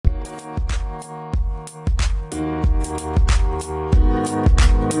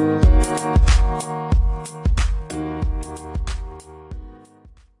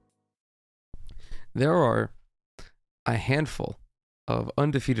there are a handful of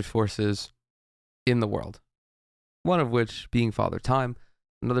undefeated forces in the world. One of which being Father Time,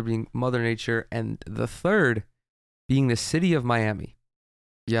 another being Mother Nature, and the third being the city of Miami.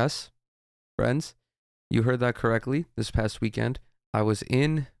 Yes, friends, you heard that correctly. This past weekend, I was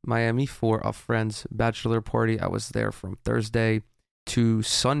in Miami for a friend's bachelor party. I was there from Thursday to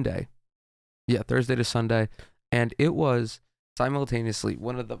Sunday. Yeah, Thursday to Sunday. And it was simultaneously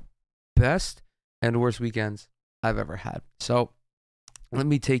one of the best and worst weekends I've ever had. So let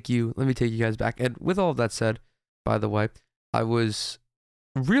me take you guys back. And with all of that said, by the way, I was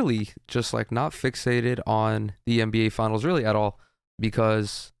really just like not fixated on the NBA finals really at all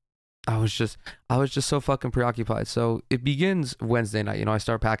because I was just so fucking preoccupied. So it begins Wednesday night. I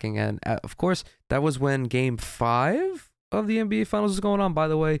start packing, and of course that was when Game 5 of the NBA Finals was going on. By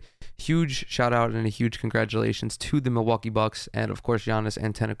the way, huge shout out and a huge congratulations to the Milwaukee Bucks and of course Giannis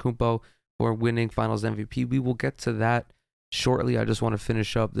Antetokounmpo for winning Finals MVP. We will get to that shortly. I just want to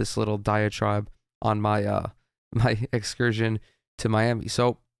finish up this little diatribe on my my excursion to Miami.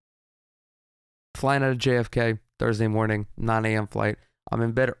 So flying out of JFK Thursday morning, 9 a.m. flight. I'm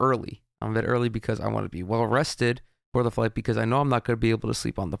in bed early. I'm in bed early because I want to be well rested for the flight because I know I'm not going to be able to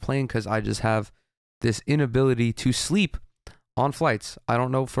sleep on the plane because I just have this inability to sleep on flights. I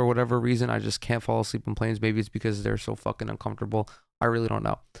don't know, for whatever reason, I just can't fall asleep on planes. Maybe it's because they're so fucking uncomfortable. I really don't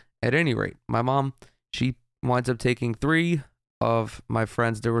know. At any rate, my mom, she winds up taking 3 of my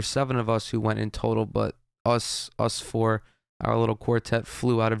friends. There were 7 of us who went in total, but us 4, our little quartet,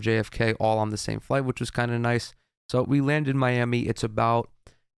 flew out of JFK all on the same flight, which was kind of nice. So we landed in Miami. It's about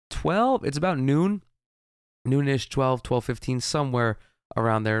noon, noonish, 12:15, somewhere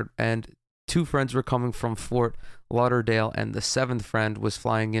around there. And 2 friends were coming from Fort Lauderdale, and the 7th friend was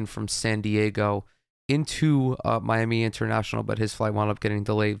flying in from San Diego into Miami International, but his flight wound up getting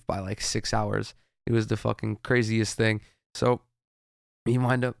delayed by like 6 hours. It was the fucking craziest thing. So he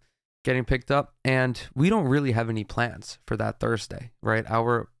wound up getting picked up, and we don't really have any plans for that Thursday, right?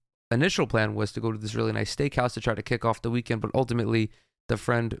 Our initial plan was to go to this really nice steakhouse to try to kick off the weekend, but ultimately the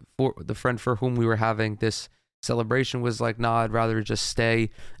friend for whom we were having this celebration was like, nah, I'd rather just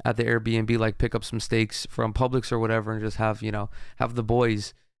stay at the Airbnb, like pick up some steaks from Publix or whatever, and just have the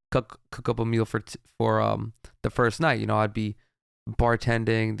boys cook up a meal for the first night. I'd be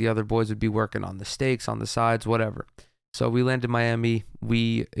bartending, the other boys would be working on the steaks on the sides, whatever. So we land in Miami.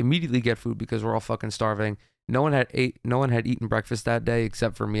 We immediately get food because we're all fucking starving. No one had eaten breakfast that day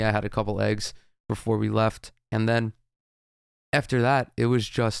except for me. I had a couple eggs before we left. And then after that, it was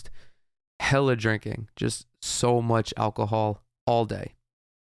just hella drinking, just so much alcohol all day.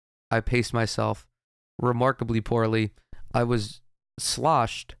 I paced myself remarkably poorly. I was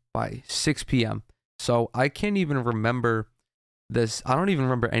sloshed by 6 p.m. So I can't even remember this. I don't even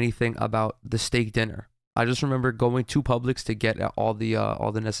remember anything about the steak dinner. I just remember going to Publix to get all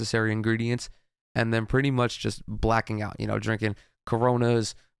the necessary ingredients, and then pretty much just blacking out, drinking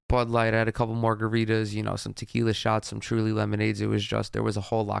Coronas, Bud Light. I had a couple margaritas, some tequila shots, some Truly lemonades. There was a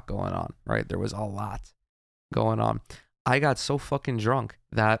whole lot going on, right? There was a lot going on. I got so fucking drunk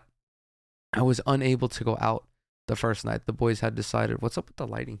that I was unable to go out the first night. The boys had decided, what's up with the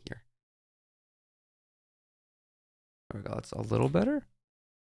lighting here? There we go. That's a little better.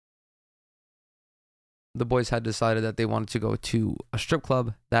 The boys had decided that they wanted to go to a strip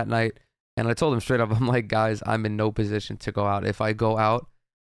club that night. And I told them straight up, I'm like, guys, I'm in no position to go out. If I go out,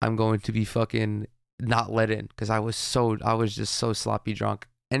 I'm going to be fucking not let in because I was just so sloppy drunk.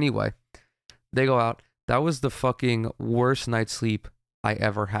 Anyway, they go out. That was the fucking worst night's sleep I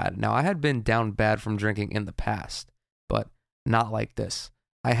ever had. Now, I had been down bad from drinking in the past, but not like this.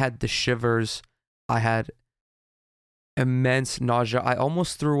 I had the shivers. I had immense nausea. I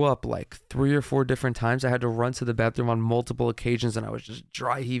almost threw up like 3 or 4 different times. I had to run to the bathroom on multiple occasions, and I was just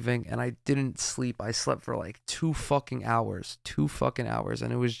dry heaving, and I didn't sleep. I slept for like 2 fucking hours,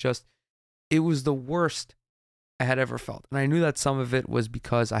 and it was the worst I had ever felt. And I knew that some of it was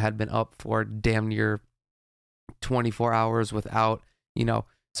because I had been up for damn near 24 hours without,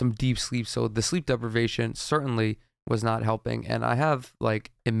 some deep sleep. So the sleep deprivation certainly was not helping, and I have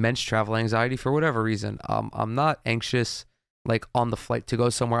like immense travel anxiety for whatever reason. I'm not anxious like on the flight to go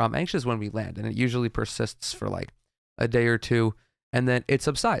somewhere. I'm anxious when we land, and it usually persists for like a day or 2, and then it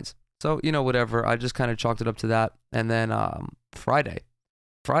subsides. So whatever. I just kind of chalked it up to that. And then Friday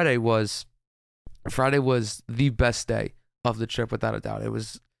was the best day of the trip without a doubt. It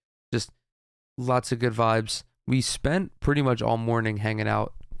was just lots of good vibes. We spent pretty much all morning hanging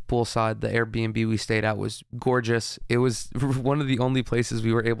out poolside. The Airbnb we stayed at was gorgeous. It was one of the only places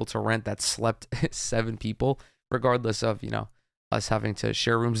we were able to rent that slept 7 people, regardless of us having to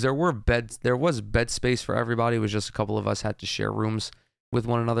share rooms. There was bed space for everybody. It was just a couple of us had to share rooms with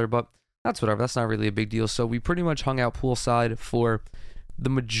one another, but that's whatever. That's not really a big deal. So we pretty much hung out poolside for the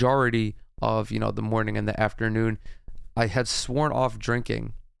majority of, the morning and the afternoon. I had sworn off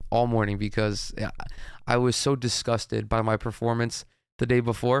drinking all morning because I was so disgusted by my performance the day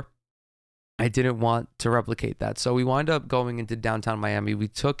before. I didn't want to replicate that. So we wind up going into downtown Miami. We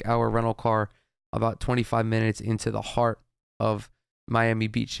took our rental car about 25 minutes into the heart of Miami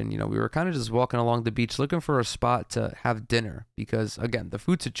Beach. And, we were kind of just walking along the beach looking for a spot to have dinner because, again, the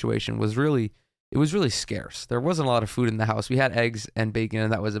food situation was really scarce. There wasn't a lot of food in the house. We had eggs and bacon,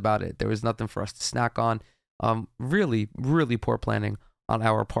 and that was about it. There was nothing for us to snack on. Really, really poor planning on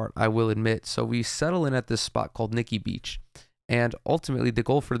our part, I will admit. So we settle in at this spot called Nikki Beach. And ultimately, the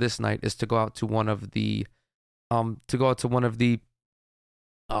goal for this night is to go out to one of the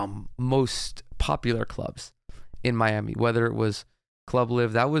most popular clubs in Miami, whether it was Club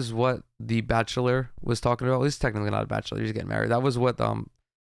Live. That was what The Bachelor was talking about. He's technically not a bachelor, he's getting married. That was what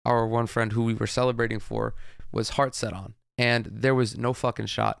our one friend who we were celebrating for was heart set on. And there was no fucking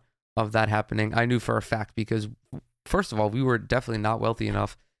shot of that happening. I knew for a fact because, first of all, we were definitely not wealthy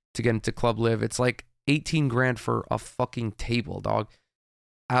enough to get into Club Live. It's like 18 grand for a fucking table, dog.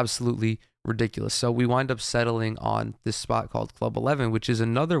 Absolutely ridiculous. So we wind up settling on this spot called Club 11, which is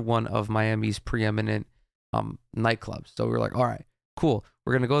another one of Miami's preeminent nightclubs. So we were like, all right, cool.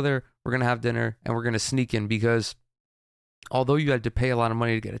 We're going to go there. We're going to have dinner and we're going to sneak in because although you had to pay a lot of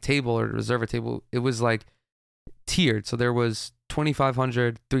money to get a table or to reserve a table, it was like tiered. So there was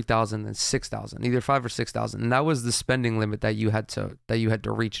 2,500, 3,000, and 6,000, either 5 or 6,000. And that was the spending limit that you had to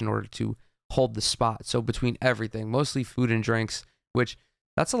reach in order to hold the spot. So between everything, mostly food and drinks, which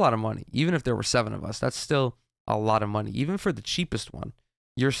that's a lot of money. Even if there were 7 of us, that's still a lot of money. Even for the cheapest one,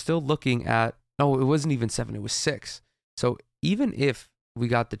 you're still looking at, no, it wasn't even 7, it was 6. So even if we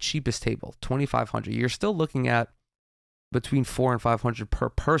got the cheapest table, 2,500, you're still looking at between 400 and 500 per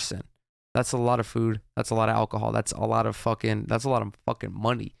person. That's a lot of food. That's a lot of alcohol. That's a lot of fucking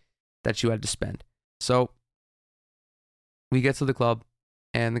money that you had to spend. So we get to the club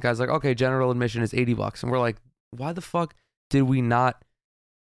and the guy's like, okay, general admission is $80. And we're like, why the fuck did we not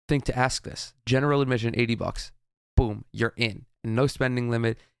think to ask this? General admission, $80. Boom, you're in. No spending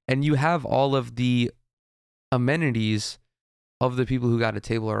limit. And you have all of the amenities of the people who got a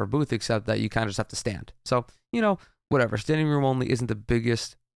table or a booth, except that you kind of just have to stand. So, whatever. Standing room only isn't the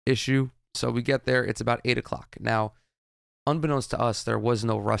biggest issue. So we get there. It's about 8 o'clock. Now, unbeknownst to us, there was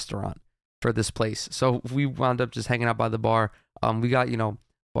no restaurant for this place. So we wound up just hanging out by the bar. We got,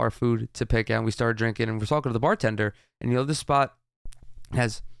 bar food to pick at. We started drinking and we're talking to the bartender. And, this spot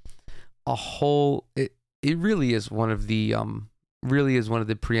has a whole, it really is one of the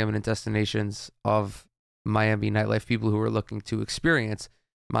preeminent destinations of Miami nightlife, people who are looking to experience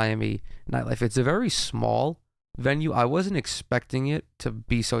Miami nightlife. It's a very small venue. I wasn't expecting it to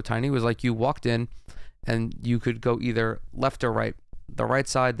be so tiny. It was like you walked in and you could go either left or right. The right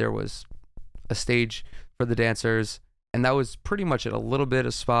side, there was a stage for the dancers, and that was pretty much it. A little bit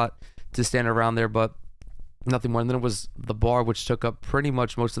of spot to stand around there, but nothing more. And then it was the bar, which took up pretty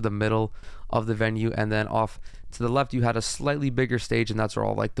much most of the middle of the venue. And then off to the left, you had a slightly bigger stage, and that's where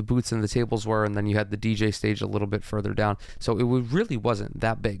all like the booths and the tables were. And then you had the DJ stage a little bit further down. So it really wasn't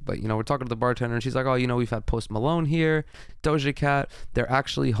that big. But, we're talking to the bartender, and she's like, oh, we've had Post Malone here, Doja Cat. They're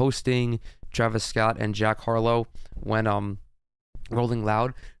actually hosting Travis Scott and Jack Harlow when Rolling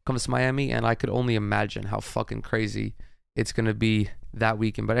Loud comes to Miami. And I could only imagine how fucking crazy it's going to be that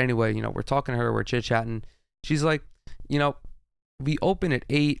weekend. But anyway, we're talking to her, we're chit-chatting. She's like, we open at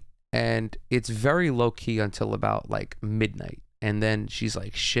 8 and it's very low key until about like midnight. And then she's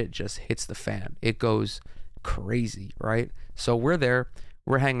like, shit just hits the fan. It goes crazy, right? So we're there,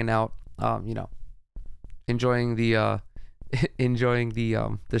 we're hanging out, enjoying the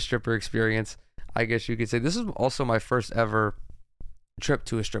stripper experience, I guess you could say. This is also my first ever trip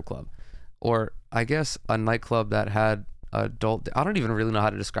to a strip club, or I guess a nightclub that had adult. I don't even really know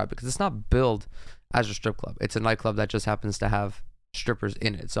how to describe it because it's not billed as a strip club. It's a nightclub that just happens to have strippers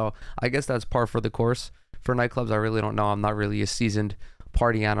in it. So I guess that's par for the course for nightclubs. I really don't know. I'm not really a seasoned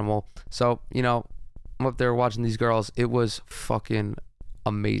party animal. So, I'm up there watching these girls. It was fucking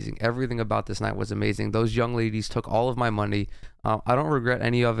amazing. Everything about this night was amazing. Those young ladies took all of my money. I don't regret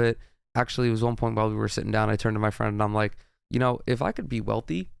any of it. Actually, it was one point while we were sitting down, I turned to my friend and I'm like, if I could be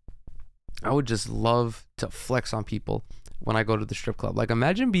wealthy, I would just love to flex on people when I go to the strip club. Like,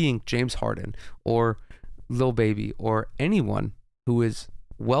 imagine being James Harden or Lil Baby or anyone who is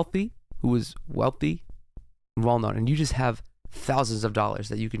wealthy, well known, and you just have thousands of dollars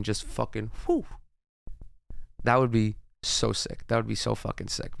that you can just fucking, that would be so sick. That would be so fucking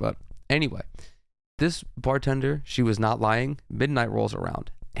sick. But anyway, this bartender, she was not lying. Midnight rolls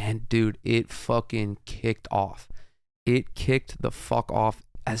around, and dude, it fucking kicked off. It kicked the fuck off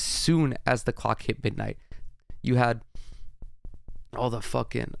as soon as the clock hit midnight. You had all the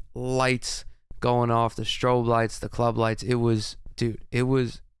fucking lights going off, the strobe lights, the club lights. It was, dude, it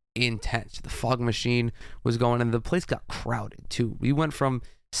was intense. The fog machine was going, and the place got crowded too. We went from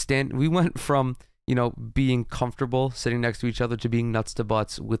you know, being comfortable sitting next to each other to being nuts to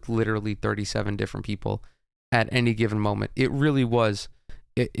butts with literally 37 different people at any given moment. It really was.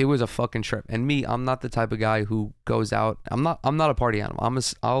 It was a fucking trip. And me, I'm not the type of guy who goes out. I'm not a party animal.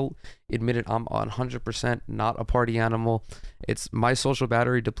 I'll admit it. I'm 100% not a party animal. It's my social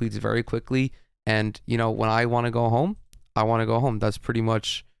battery depletes very quickly. And you know, when I want to go home, I want to go home. That's pretty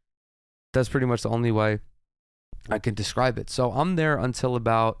much the only way I can describe it. So I'm there until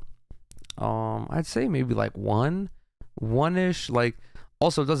about, I'd say maybe like one-ish. Like,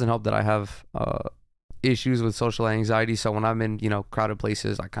 also it doesn't help that I have, issues with social anxiety. So when I'm in, you know, crowded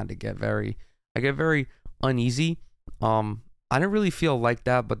places, I get very uneasy. I didn't really feel like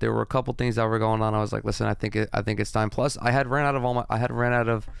that, but there were a couple things that were going on. I was like, listen, I think it's time. Plus I had ran out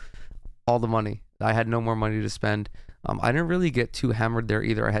of all the money. I had no more money to spend. I didn't really get too hammered there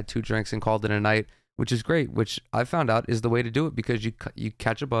either. I had 2 drinks and called it a night, which is great, which I found out is the way to do it, because you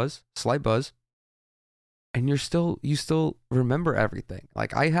catch a slight buzz, and you still remember everything.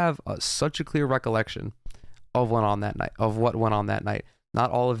 Like, I have such a clear recollection of what went on that night.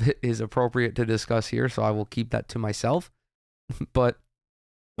 Not all of it is appropriate to discuss here, so I will keep that to myself. But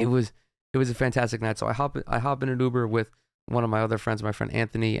it was a fantastic night. So I hop in an Uber with one of my other friends, my friend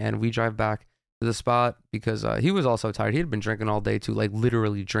Anthony, and we drive back to the spot because he was also tired. He had been drinking all day too, like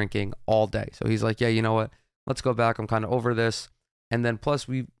literally drinking all day. So he's like, yeah, you know what? Let's go back. I'm kind of over this. And then plus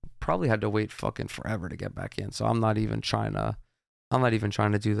we probably had to wait fucking forever to get back in. So I'm not even trying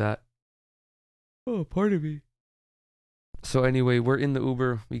to do that. Oh, pardon me. So anyway, we're in the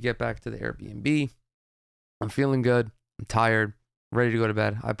Uber. We get back to the Airbnb. I'm feeling good. I'm tired, ready to go to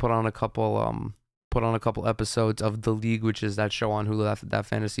bed. I put on a couple episodes of The League, which is that show on Hulu, that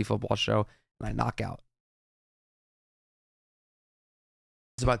fantasy football show, and I knock out.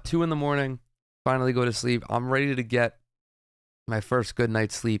 It's about 2 a.m. Finally go to sleep. I'm ready to get my first good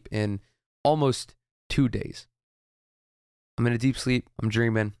night's sleep in almost 2 days. I'm in a deep sleep. I'm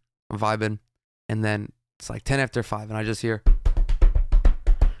dreaming. I'm vibing. And then it's like 10 after 5, and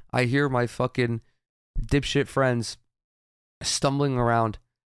I hear my fucking dipshit friends stumbling around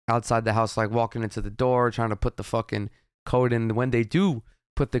outside the house, like walking into the door, trying to put the fucking code in. When they do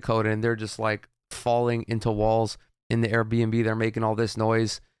put the code in, they're just like falling into walls in the Airbnb. They're making all this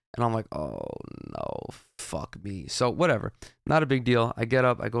noise. And I'm like, oh no, fuck me. So whatever, not a big deal. I get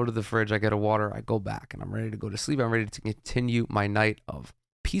up, I go to the fridge, I get a water, I go back, and I'm ready to go to sleep. I'm ready to continue my night of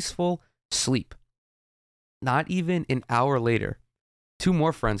peaceful sleep. Not even an hour later, 2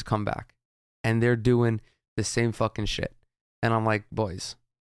 more friends come back, and they're doing the same fucking shit. And I'm like, boys.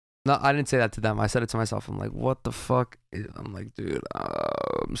 No, I didn't say that to them. I said it to myself. I'm like, what the fuck? I'm like, dude,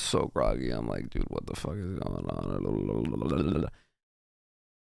 I'm so groggy. I'm like, dude, what the fuck is going on?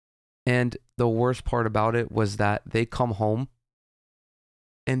 And the worst part about it was that they come home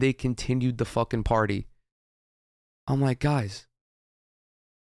and they continued the fucking party. I'm like, guys,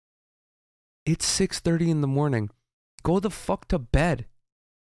 it's 6:30 in the morning. Go the fuck to bed.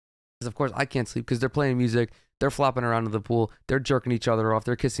 Because of course I can't sleep because they're playing music. They're flopping around in the pool. They're jerking each other off.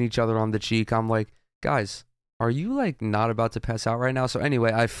 They're kissing each other on the cheek. I'm like, guys, are you like not about to pass out right now? So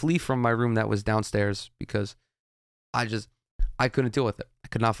anyway, I flee from my room that was downstairs because I couldn't deal with it. I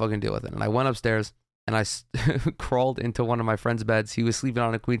could not fucking deal with it. And I went upstairs and I crawled into one of my friend's beds. He was sleeping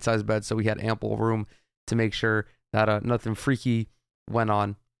on a queen size bed, so we had ample room to make sure that nothing freaky went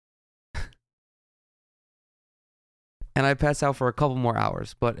on. And I passed out for a couple more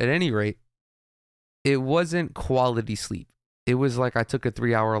hours. But at any rate, it wasn't quality sleep. It was like I took a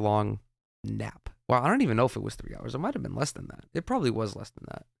 3-hour long nap. Well, I don't even know if it was 3 hours. It might have been less than that. It probably was less than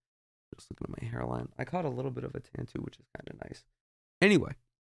that. Just looking at my hairline. I caught a little bit of a tan too, which is kind of nice. Anyway,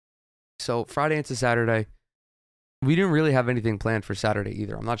 so Friday into Saturday, we didn't really have anything planned for Saturday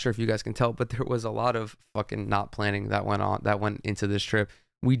either. I'm not sure if you guys can tell, but there was a lot of fucking not planning that went into this trip.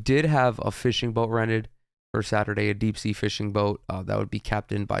 We did have a fishing boat rented for Saturday, a deep sea fishing boat that would be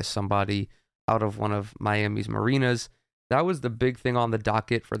captained by somebody out of one of Miami's marinas. That was the big thing on the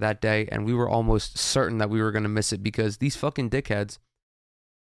docket for that day, and we were almost certain that we were going to miss it because these fucking dickheads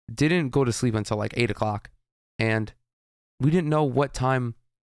didn't go to sleep until like 8 o'clock, and we didn't know what time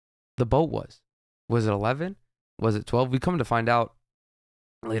the boat was. Was it 11? Was it 12? We come to find out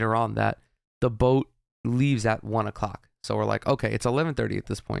later on that the boat leaves at 1 o'clock. So we're like, okay, it's 11:30 at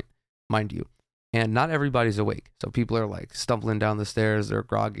this point, mind you. And not everybody's awake. So people are like stumbling down the stairs. They're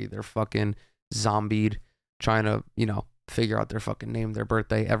groggy. They're fucking zombied, trying to, figure out their fucking name, their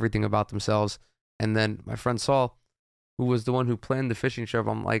birthday, everything about themselves. And then my friend Saul, who was the one who planned the fishing trip,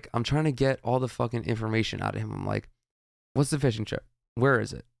 I'm trying to get all the fucking information out of him. I'm like, what's the fishing trip? Where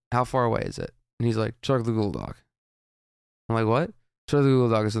is it? How far away is it? And he's like, check the Google Doc. I'm like, what? Check the Google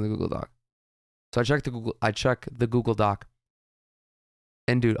Doc. It's in the Google Doc. So I check the Google Doc.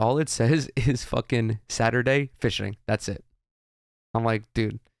 And dude, all it says is fucking Saturday fishing. That's it. I'm like,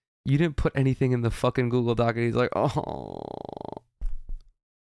 dude, you didn't put anything in the fucking Google Doc. And he's like, oh.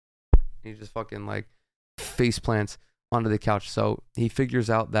 He just fucking like face plants onto the couch. So he figures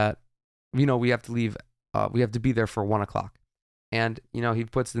out that, we have to leave. We have to be there for 1:00. And, he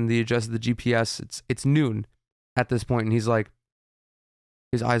puts in the address of the GPS. It's noon at this point. And he's like,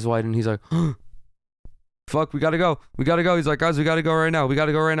 his eyes wide and he's like, fuck, we gotta go. He's like, guys, we gotta go right now. We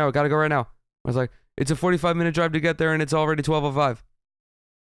gotta go right now. I was like, it's a 45-minute drive to get there and it's already 12:05.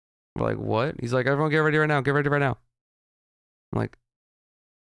 We're like, what? He's like, everyone get ready right now. I'm like,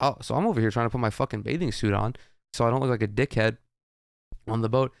 oh, so I'm over here trying to put my fucking bathing suit on so I don't look like a dickhead on the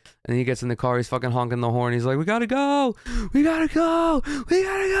boat. And then he gets in the car, he's fucking honking the horn. He's like, we gotta go.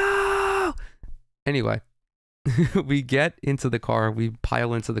 Anyway, we get into the car, we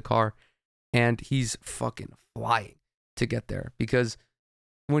pile into the car, and he's fucking flying to get there because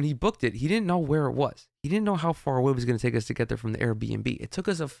when he booked it, he didn't know where it was. He didn't know how far away it was going to take us to get there from the Airbnb. It took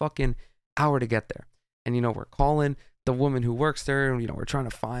us a fucking hour to get there. And, we're calling the woman who works there, and, we're trying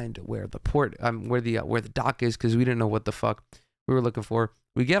to find where the port, where the dock is, because we didn't know what the fuck we were looking for.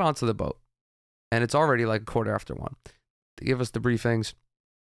 We get onto the boat, and it's already like 1:15. They give us the briefings,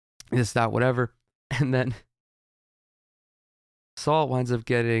 this, that, whatever. And then Saul winds up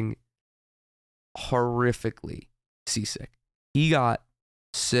getting horrifically seasick. He got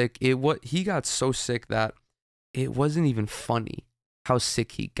sick. He got so sick that it wasn't even funny how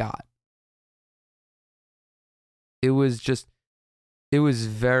sick he got. It just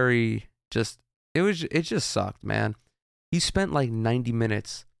sucked, man. He spent like 90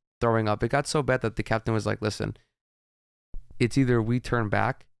 minutes throwing up. It got so bad that the captain was like, listen, it's either we turn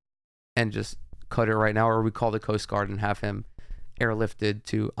back and just cut it right now, or we call the Coast Guard and have him airlifted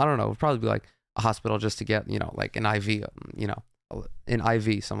to, I don't know, it would probably be like a hospital just to get, like an IV, an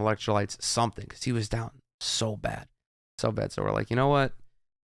IV, some electrolytes, something, because he was down so bad. So we're like, you know what?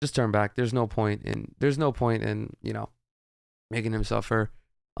 Just turn back. There's no point in making him suffer.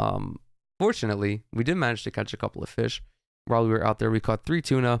 Fortunately, we did manage to catch a couple of fish while we were out there. We caught 3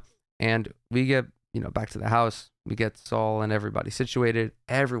 tuna, and we get, back to the house. We get Saul and everybody situated.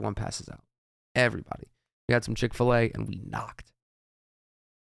 Everyone passes out. Everybody. We had some Chick-fil-A, and we knocked.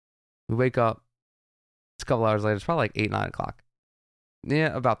 We wake up. It's a couple hours later. It's probably like 8, 9 o'clock.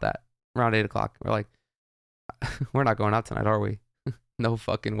 Yeah, about that. Around 8 o'clock. We're like, we're not going out tonight, are we? No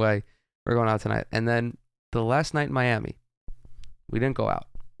fucking way. We're going out tonight. And then the last night in Miami, we didn't go out.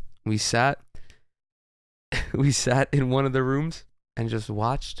 We sat in one of the rooms and just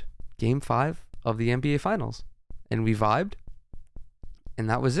watched Game 5 of the NBA Finals. And we vibed. And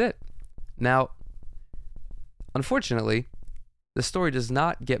that was it. Now, unfortunately, the story does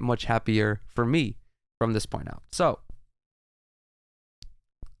not get much happier for me from this point out. So,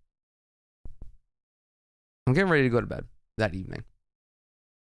 I'm getting ready to go to bed that evening.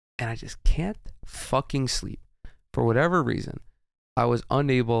 And I just can't fucking sleep. For whatever reason, I was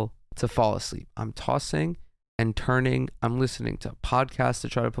unable to fall asleep. I'm tossing and turning. I'm listening to podcasts to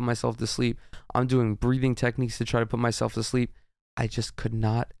try to put myself to sleep. I'm doing breathing techniques to try to put myself to sleep. I just could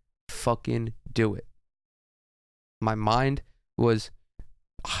not fucking do it. My mind was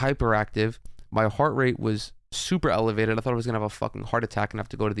hyperactive. My heart rate was super elevated. I thought I was going to have a fucking heart attack and have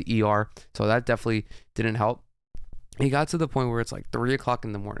to go to the ER. So that definitely didn't help. It got to the point where it's like 3 o'clock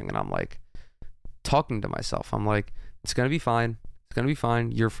in the morning and I'm like talking to myself. I'm like, it's going to be fine. It's going to be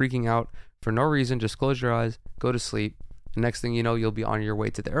fine. You're freaking out for no reason. Just close your eyes, go to sleep. The next thing you know, you'll be on your way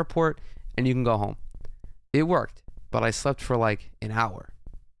to the airport and you can go home. It worked, but I slept for like an hour.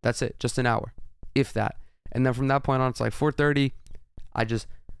 That's it. Just an hour, if that. And then from that point on, it's like 4:30. I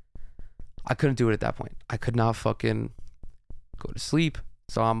couldn't do it at that point. I could not fucking go to sleep.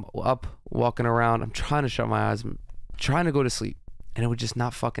 So I'm up, walking around. I'm trying to shut my eyes. I'm trying to go to sleep. And it would just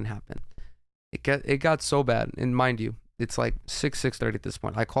not fucking happen. It got so bad. And mind you, it's like 6:30 at this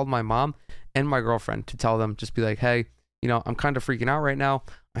point. I called my mom and my girlfriend to tell them, just be like, hey, I'm kind of freaking out right now.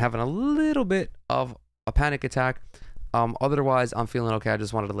 I'm having a little bit of a panic attack. Otherwise, I'm feeling okay. I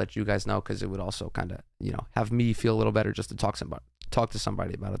just wanted to let you guys know because it would also kind of, have me feel a little better just to talk to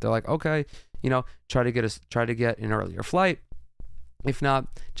somebody about it. They're like, okay, try to get an earlier flight. If not,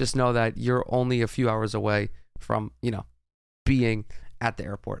 just know that you're only a few hours away from, being at the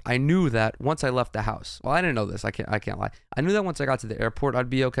airport. I knew that once I left the house. Well, I didn't know this. I can't lie. I knew that once I got to the airport, I'd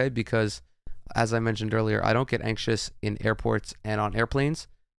be okay because, as I mentioned earlier, I don't get anxious in airports and on airplanes.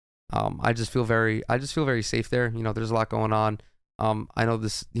 I just feel very safe there. There's a lot going on. I know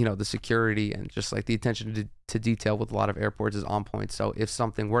this, the security and just like the attention to detail with a lot of airports is on point. So if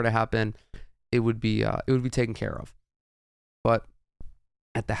something were to happen, it would be taken care of. But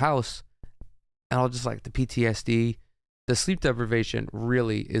at the house, and I'll just like the PTSD, the sleep deprivation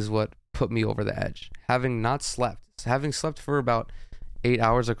really is what put me over the edge. Having slept for about 8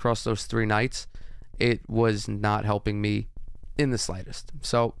 hours across those 3 nights, it was not helping me in the slightest.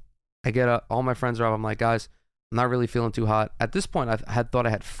 So I get up, all my friends are up. I'm like, guys, I'm not really feeling too hot. At this point, I had thought I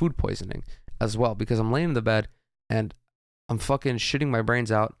had food poisoning as well because I'm laying in the bed and I'm fucking shitting my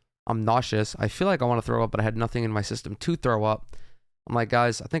brains out. I'm nauseous. I feel like I want to throw up, but I had nothing in my system to throw up. I'm like,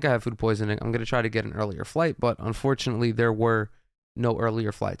 guys, I think I have food poisoning. I'm going to try to get an earlier flight, but unfortunately, there were no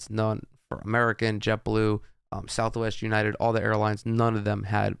earlier flights. None for American, JetBlue, Southwest, United, all the airlines. None of them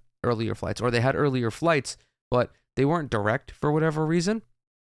had earlier flights, or they had earlier flights, but they weren't direct for whatever reason.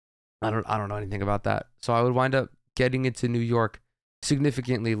 I don't know anything about that. So I would wind up getting into New York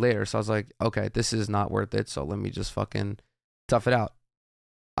significantly later. So I was like, okay, this is not worth it. So let me just fucking tough it out.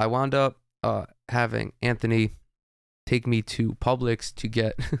 I wound up having Anthony take me to Publix to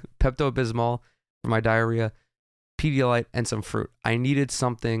get Pepto-Bismol for my diarrhea, Pedialyte, and some fruit. I needed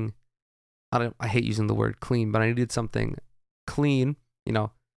something. I hate using the word clean, but I needed something clean,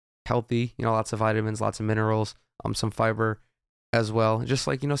 healthy, lots of vitamins, lots of minerals, some fiber as well. Just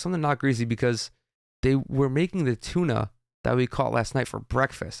like, something not greasy because they were making the tuna that we caught last night for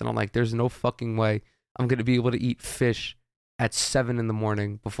breakfast. And I'm like, there's no fucking way I'm going to be able to eat fish at 7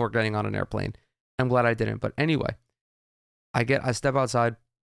 a.m. before getting on an airplane. I'm glad I didn't. But anyway, I step outside.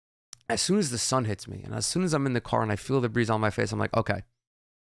 As soon as the sun hits me and as soon as I'm in the car and I feel the breeze on my face, I'm like, okay,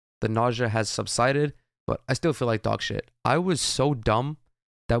 the nausea has subsided, but I still feel like dog shit. I was so dumb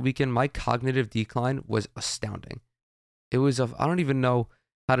that weekend. My cognitive decline was astounding. It was I don't even know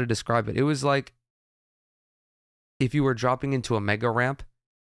how to describe it. It was like if you were dropping into a mega ramp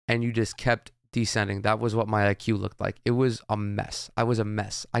and you just kept descending. That was what my IQ looked like. It was a mess. I was a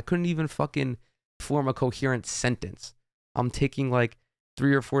mess. I couldn't even fucking form a coherent sentence. I'm taking like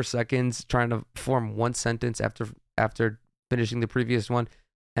 3 or 4 seconds trying to form one sentence after finishing the previous one.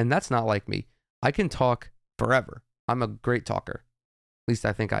 And that's not like me. I can talk forever. I'm a great talker. At least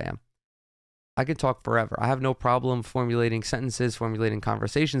I think I am. I can talk forever. I have no problem formulating sentences, formulating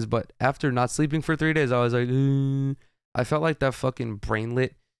conversations, but after not sleeping for 3 days, I was like, I felt like that fucking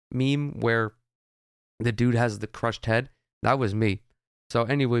brainlet meme where the dude has the crushed head. That was me. So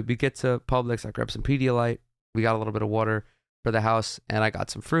anyway, we get to Publix. I grab some Pedialyte. We got a little bit of water for the house, and I got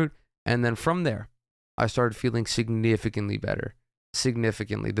some fruit. And then from there, I started feeling significantly better.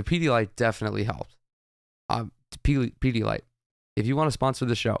 Significantly. The Pedialyte definitely helped. Pedialyte, if you want to sponsor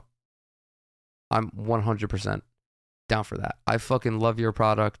the show, I'm 100% down for that. I fucking love your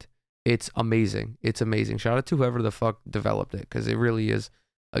product. It's amazing. It's amazing. Shout out to whoever the fuck developed it because it really is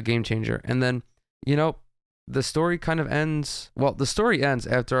a game changer. And then, the story kind of ends. Well, the story ends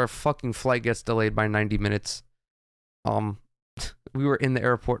after our fucking flight gets delayed by 90 minutes. We were in the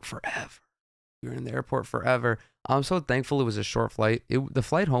airport forever. I'm so thankful it was a short flight. The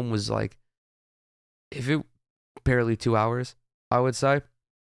flight home was like, barely 2 hours, I would say.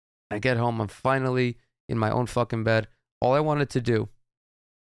 I get home, I'm finally in my own fucking bed. All I wanted to do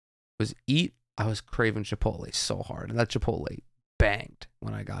was eat. I was craving Chipotle so hard, and that Chipotle banged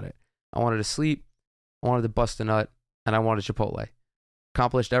when I got it. I wanted to sleep, I wanted to bust a nut, and I wanted Chipotle.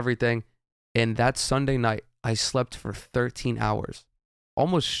 Accomplished everything, and that Sunday night, I slept for 13 hours.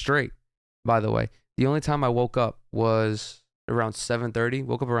 Almost straight, by the way. The only time I woke up was around 7:30.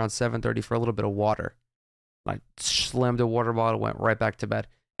 Woke up around 7:30 for a little bit of water. I slammed a water bottle, went right back to bed.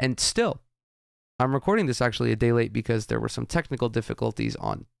 And still, I'm recording this actually a day late because there were some technical difficulties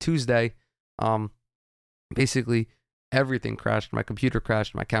on Tuesday. Basically, everything crashed. My computer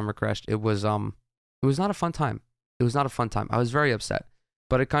crashed. My camera crashed. It was not a fun time. It was not a fun time. I was very upset,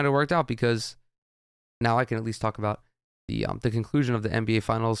 but it kind of worked out because now I can at least talk about the conclusion of the NBA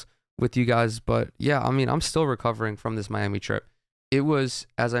Finals with you guys. But yeah, I mean, I'm still recovering from this Miami trip. It was,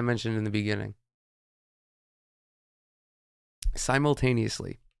 as I mentioned in the beginning,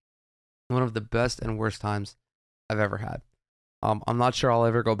 simultaneously one of the best and worst times I've ever had. I'm not sure I'll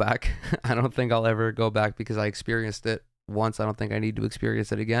ever go back. I don't think I'll ever go back because I experienced it once. I don't think I need to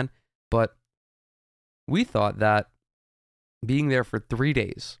experience it again. But we thought that being there for 3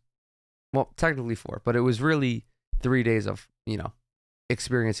 days, well, technically 4, but it was really 3 days of,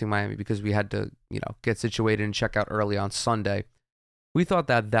 experiencing Miami because we had to, get situated and check out early on Sunday. We thought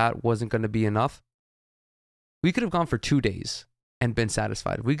that that wasn't going to be enough. We could have gone for 2 days and been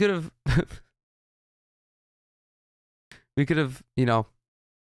satisfied. We could have,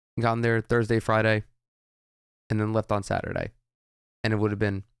 gotten there Thursday, Friday, and then left on Saturday, and it would have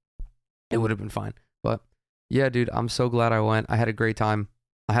been fine. But yeah, dude, I'm so glad I went. I had a great time.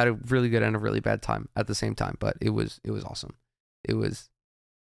 I had a really good and a really bad time at the same time, but it was awesome. It was,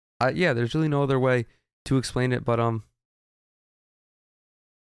 yeah. There's really no other way to explain it, but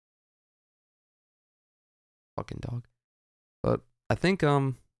fucking dog. But I think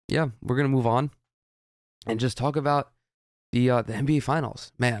yeah, we're gonna move on and just talk about the NBA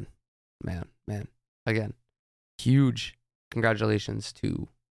Finals. Man. Again, huge congratulations to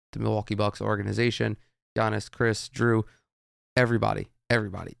the Milwaukee Bucks organization, Giannis, Chris, Drew, everybody.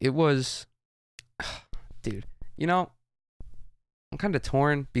 It was, dude, I'm kind of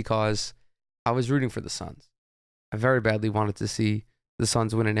torn because I was rooting for the Suns. I very badly wanted to see the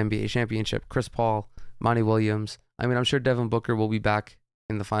Suns win an NBA championship. Chris Paul, Monty Williams. I mean, I'm sure Devin Booker will be back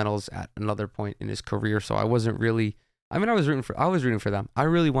in the finals at another point in his career. So I wasn't really, I was rooting for them. I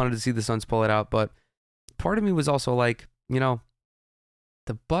really wanted to see the Suns pull it out, but part of me was also like, the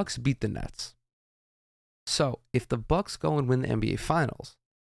Bucks beat the Nets. So if the Bucks go and win the NBA Finals,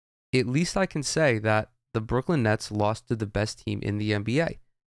 at least I can say that the Brooklyn Nets lost to the best team in the NBA.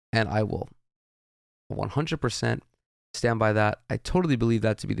 And I will 100% stand by that. I totally believe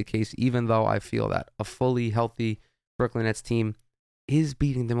that to be the case, even though I feel that a fully healthy Brooklyn Nets team is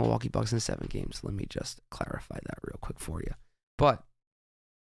beating the Milwaukee Bucks in 7 games. Let me just clarify that real quick for you. But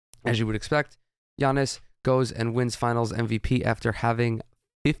as you would expect, Giannis goes and wins Finals MVP after having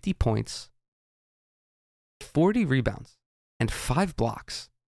 50 points, 40 rebounds, and 5 blocks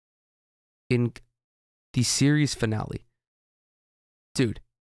in the series finale. Dude,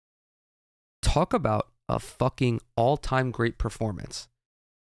 talk about a fucking all-time great performance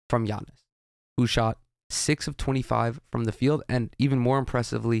from Giannis, who shot 6 of 25 from the field, and even more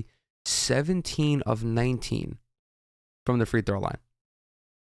impressively, 17 of 19 from the free throw line.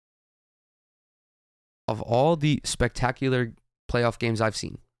 Of all the spectacular playoff games I've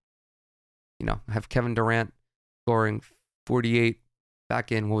seen, I have Kevin Durant scoring 48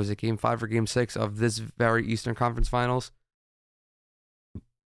 back in, game 5 or game 6 of this very Eastern Conference Finals.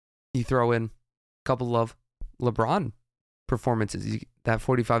 You throw in a couple of LeBron performances, that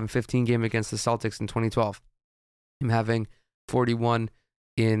 45 and 15 game against the Celtics in 2012, him having 41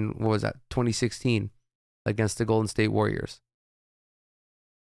 in 2016 against the Golden State Warriors.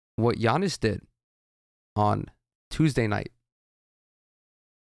 What Giannis did on Tuesday night,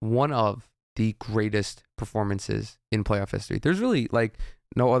 one of the greatest performances in playoff history. There's really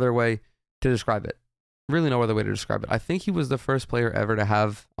no other way to describe it. Really no other way to describe it. I think he was the first player ever to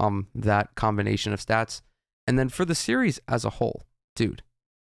have that combination of stats. And then for the series as a whole, dude.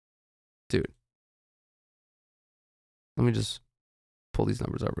 Let me just pull these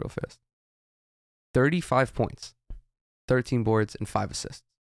numbers up real fast. 35 points, 13 boards, and 5 assists.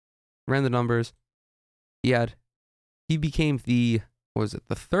 Ran the numbers. He became the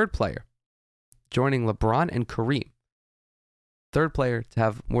third player, joining LeBron and Kareem. Third player to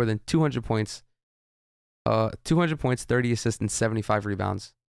have more than 200 points, 30 assists, and 75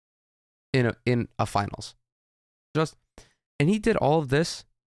 rebounds in a finals. And he did all of this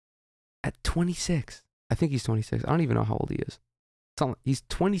at 26. I think he's 26. I don't even know how old he is. He's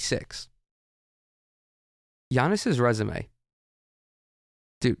 26. Giannis's resume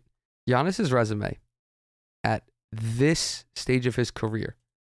at this stage of his career,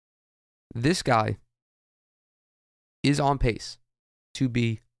 this guy is on pace to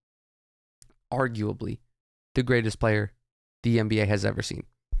be arguably the greatest player the NBA has ever seen.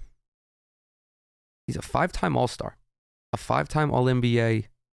 He's a 5-time All-Star, a 5-time All-NBA,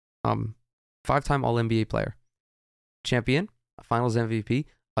 5-time All-NBA player, champion, a Finals MVP,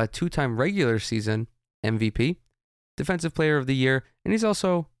 a 2-time regular season MVP, Defensive Player of the Year, and he's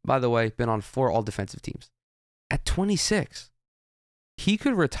also, by the way, been on 4 all-defensive teams. At 26, he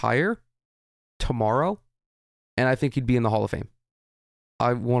could retire tomorrow, and I think he'd be in the Hall of Fame.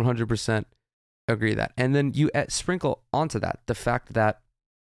 I 100% agree with that. And then you sprinkle onto that the fact that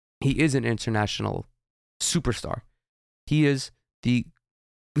he is an international superstar. He is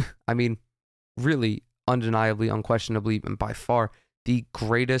really undeniably, unquestionably, and by far the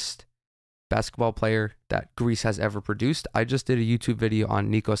greatest basketball player that Greece has ever produced. I just did a YouTube video on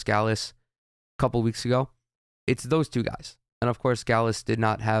Nikos Gallus a couple weeks ago. It's those two guys. And of course, Gallus did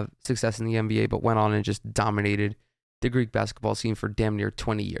not have success in the NBA, but went on and just dominated the Greek basketball scene for damn near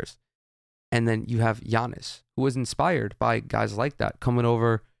 20 years. And then you have Giannis, who was inspired by guys like that coming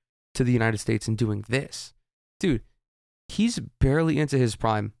over to the United States and doing this. Dude, he's barely into his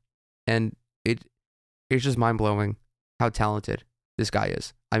prime, and it's just mind-blowing how talented this guy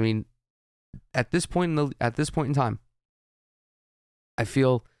is. I mean, at this point in time,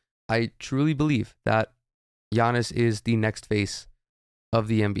 I truly believe that Giannis is the next face of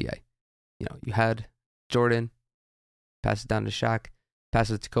the NBA. You know, you had Jordan, pass it down to Shaq, pass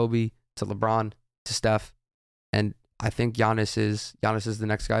it to Kobe, to LeBron, to Steph, and I think Giannis is the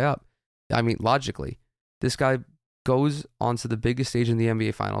next guy up. I mean, logically, this guy goes onto the biggest stage in the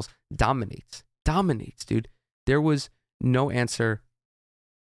NBA Finals, dominates, dude. There was no answer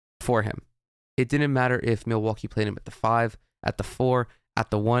for him. It didn't matter if Milwaukee played him at the 5, at the 4,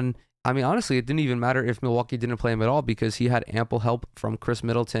 at the 1. I mean, honestly, it didn't even matter if Milwaukee didn't play him at all because he had ample help from Chris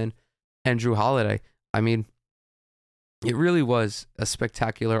Middleton and Drew Holiday. I mean, it really was a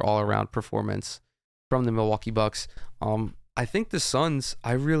spectacular all-around performance from the Milwaukee Bucks. I think the Suns,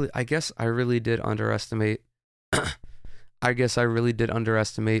 I guess I really did underestimate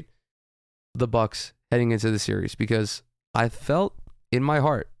the Bucks heading into the series because I felt in my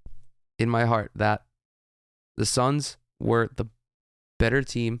heart that the Suns were the better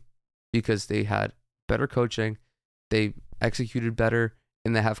team because they had better coaching. They executed better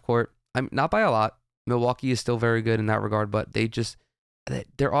in the half court. Not by a lot. Milwaukee is still very good in that regard, but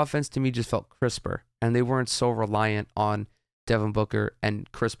their offense to me just felt crisper, and they weren't so reliant on Devin Booker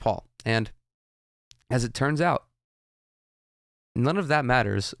and Chris Paul. And as it turns out, none of that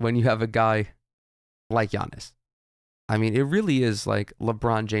matters when you have a guy like Giannis. I mean, it really is like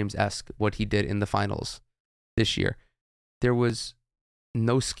LeBron James-esque what he did in the finals this year. There was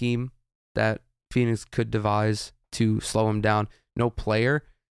no scheme that Phoenix could devise to slow him down. No player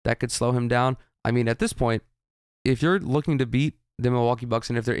that could slow him down. I mean, at this point, if you're looking to beat the Milwaukee Bucks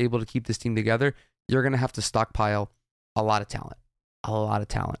and if they're able to keep this team together, you're going to have to stockpile a lot of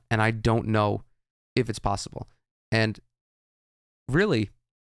talent. And I don't know if it's possible. And really,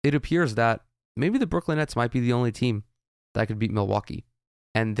 it appears that maybe the Brooklyn Nets might be the only team that could beat Milwaukee.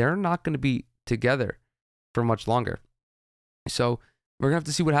 And they're not going to be together for much longer. So we're going to have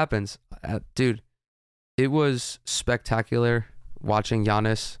to see what happens. Dude, it was spectacular watching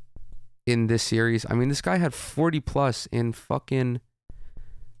Giannis in this series. I mean, this guy had 40 plus in fucking,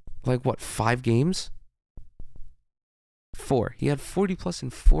 5 games? 4. He had 40 plus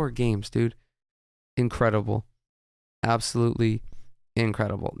in 4 games, dude. Incredible. Absolutely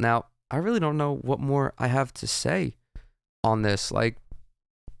incredible. Now, I really don't know what more I have to say on this. I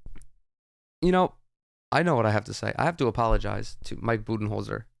know what I have to say. I have to apologize to Mike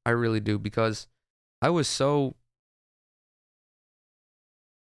Budenholzer. I really do, because I was so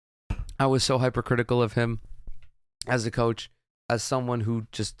hypercritical of him as a coach, as someone who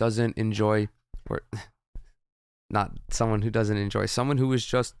just doesn't enjoy, or not someone who doesn't enjoy, someone who is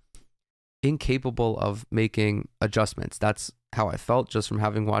just incapable of making adjustments. That's how I felt just from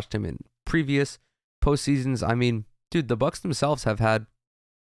having watched him in previous postseasons. I mean, dude, the Bucks themselves have had a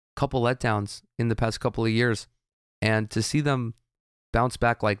couple letdowns in the past couple of years, and to see them bounce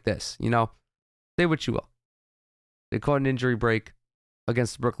back like this, say what you will. They caught an injury break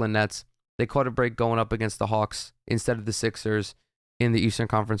against the Brooklyn Nets. They caught a break going up against the Hawks instead of the Sixers in the Eastern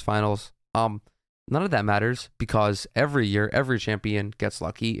Conference Finals. None of that matters because every year, every champion gets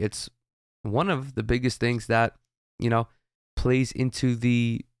lucky. It's one of the biggest things that, plays into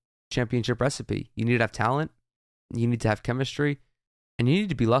the championship recipe. You need to have talent, you need to have chemistry, and you need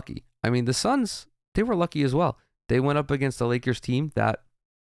to be lucky. I mean, the Suns, they were lucky as well. They went up against the Lakers team that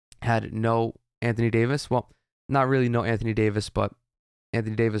had no Anthony Davis. Well, not really no Anthony Davis, but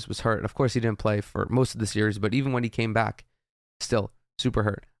Anthony Davis was hurt. Of course, he didn't play for most of the series, but even when he came back, still super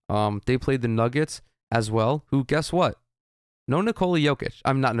hurt. They played the Nuggets as well, who, guess what? No Nikola Jokic.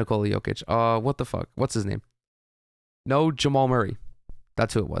 I'm not Nikola Jokic. What the fuck? What's his name? No Jamal Murray.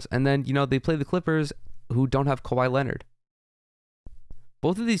 That's who it was. And then, they play the Clippers, who don't have Kawhi Leonard.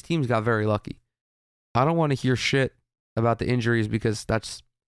 Both of these teams got very lucky. I don't want to hear shit about the injuries because that's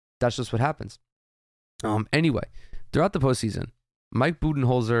just what happens. Anyway, throughout the postseason, Mike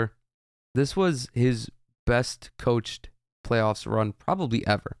Budenholzer, this was his best coached playoffs run probably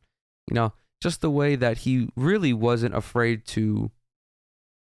ever. Just the way that he really wasn't afraid to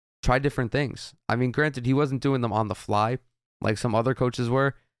try different things. I mean, granted, he wasn't doing them on the fly like some other coaches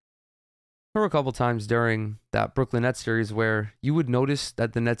were, there were a couple times during that Brooklyn Nets series where you would notice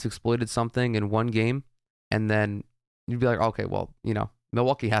that the Nets exploited something in one game, and then you'd be like, okay, well,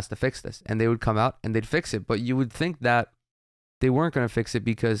 Milwaukee has to fix this. And they would come out and they'd fix it. But you would think that they weren't going to fix it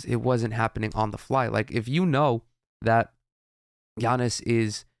because it wasn't happening on the fly. Like, if you know that Giannis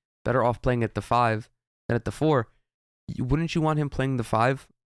is better off playing at the 5 than at the 4, wouldn't you want him playing the 5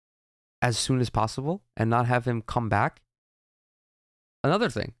 as soon as possible and not have him come back? Another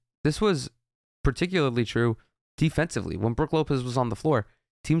thing, this was particularly true defensively. When Brook Lopez was on the floor,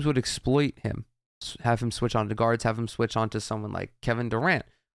 teams would exploit him, have him switch on to guards, have him switch on to someone like Kevin Durant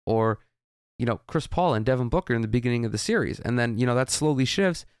or, Chris Paul and Devin Booker in the beginning of the series. And then, that slowly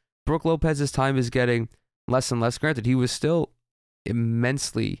shifts. Brook Lopez's time is getting less and less. Granted, he was still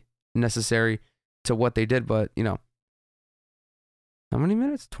immensely necessary to what they did, but, how many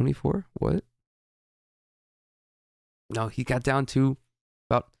minutes? 24? What? No, he got down to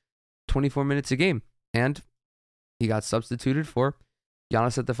about 24 minutes a game, and he got substituted for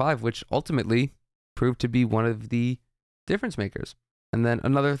Giannis at the 5, which ultimately proved to be one of the difference makers. And then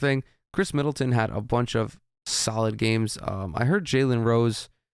another thing, Chris Middleton had a bunch of solid games. I heard Jalen Rose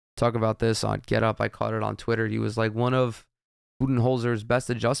talk about this on Get Up. I caught it on Twitter. He was like, one of Budenholzer's best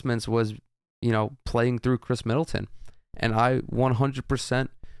adjustments was, playing through Chris Middleton. And I 100%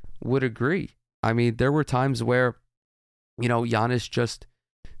 would agree. I mean, there were times where, Giannis just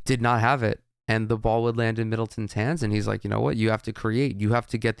did not have it, and the ball would land in Middleton's hands, and he's like, you know what? You have to create. You have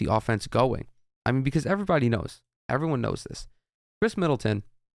to get the offense going. I mean, because everyone knows this. Chris Middleton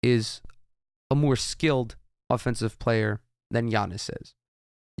is a more skilled offensive player than Giannis is.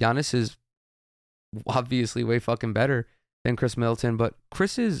 Giannis is obviously way fucking better than Chris Middleton, but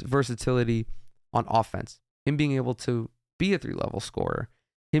Chris's versatility on offense, him being able to be a 3-level scorer,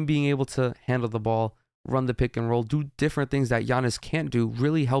 him being able to handle the ball, run the pick and roll, do different things that Giannis can't do,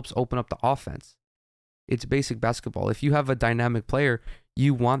 really helps open up the offense. It's basic basketball. If you have a dynamic player,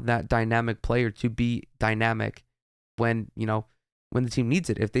 you want that dynamic player to be dynamic when the team needs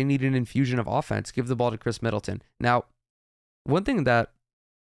it. If they need an infusion of offense, give the ball to Chris Middleton. Now, one thing that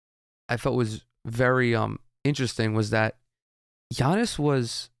I felt was very interesting was that Giannis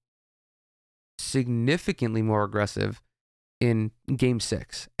was significantly more aggressive in Game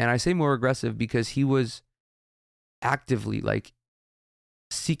 6. And I say more aggressive because he was actively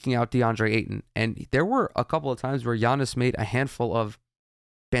seeking out DeAndre Ayton. And there were a couple of times where Giannis made a handful of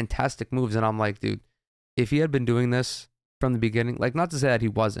fantastic moves. And I'm like, dude, if he had been doing this from the beginning, not to say that he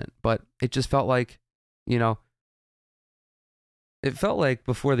wasn't, but it just felt like, it felt like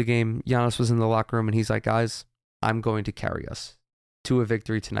before the game, Giannis was in the locker room and he's like, guys, I'm going to carry us to a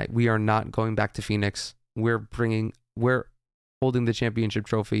victory tonight. We are not going back to Phoenix. We're holding the championship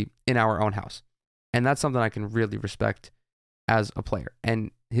trophy in our own house. And that's something I can really respect as a player.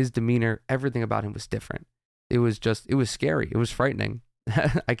 And his demeanor, everything about him was different. It was scary. It was frightening.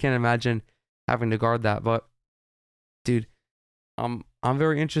 I can't imagine having to guard that. But dude, I'm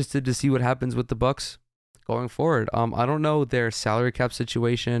very interested to see what happens with the Bucks going forward. I don't know their salary cap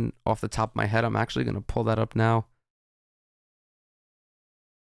situation off the top of my head. I'm actually going to pull that up now.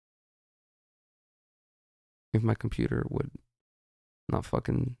 If my computer would not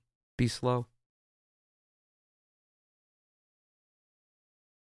fucking be slow.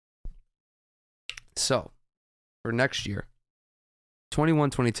 So, for next year,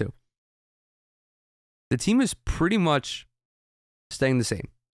 21-22, the team is pretty much staying the same.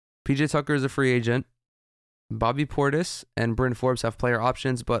 PJ Tucker is a free agent. Bobby Portis and Bryn Forbes have player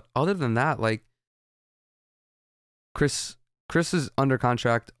options, but other than that, Chris is under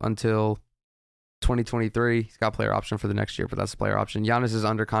contract until 2023. He's got a player option for the next year, but that's a player option. Giannis is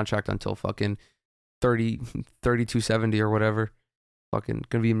under contract until fucking 3270 or whatever. Fucking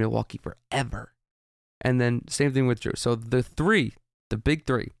gonna be in Milwaukee forever. And then same thing with Drew. So the big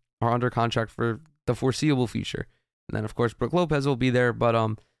three are under contract for the foreseeable future. And then of course Brook Lopez will be there. But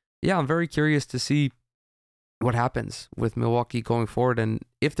yeah, I'm very curious to see what happens with Milwaukee going forward and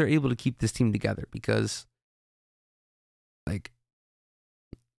if they're able to keep this team together, because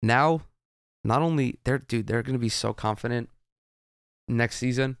now not only they're going to be so confident next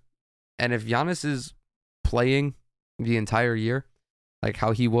season. And if Giannis is playing the entire year, like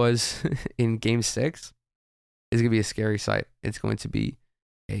how he was in Game 6, it's going to be a scary sight. It's going to be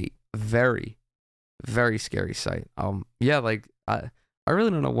a very, very scary sight. Yeah, I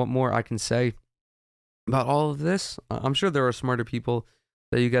really don't know what more I can say about all of this. I'm sure there are smarter people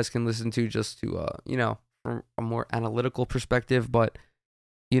that you guys can listen to just to, from a more analytical perspective. But,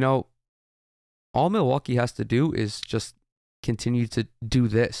 all Milwaukee has to do is just continue to do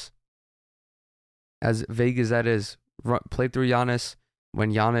this. As vague as that is, play through Giannis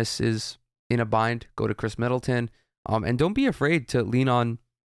when Giannis is, in a bind, go to Chris Middleton. And don't be afraid to lean on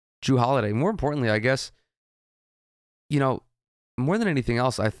Jrue Holiday. More importantly, I guess, more than anything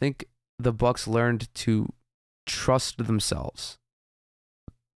else, I think the Bucks learned to trust themselves.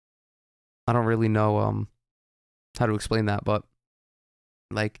 I don't really know how to explain that, but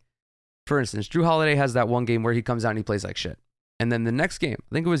like, for instance, Jrue Holiday has that one game where he comes out and he plays like shit. And then the next game,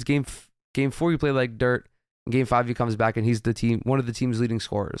 I think it was game 4, he played like dirt. In game 5, he comes back and he's one of the team's leading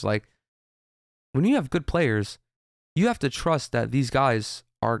scorers. Like, when you have good players, you have to trust that these guys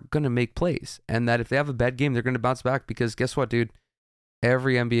are going to make plays and that if they have a bad game, they're going to bounce back because guess what, dude?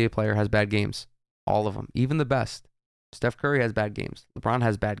 Every NBA player has bad games. All of them. Even the best. Steph Curry has bad games. LeBron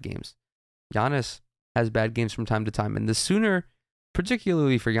has bad games. Giannis has bad games from time to time. And the sooner,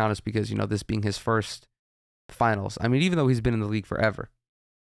 particularly for Giannis, because, this being his first finals. I mean, even though he's been in the league forever,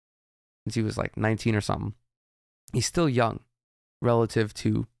 since he was like 19 or something, he's still young relative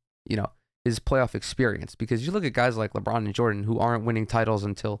to, his playoff experience. Because you look at guys like LeBron and Jordan who aren't winning titles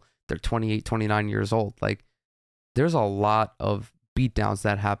until they're 28, 29 years old. Like, there's a lot of beatdowns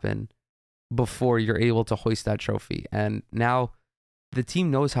that happen before you're able to hoist that trophy. And now the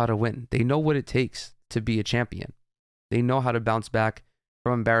team knows how to win. They know what it takes to be a champion. They know how to bounce back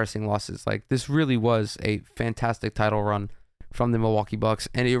from embarrassing losses. Like, this really was a fantastic title run from the Milwaukee Bucks.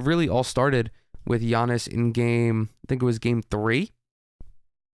 And it really all started with Giannis in I think it was game 3.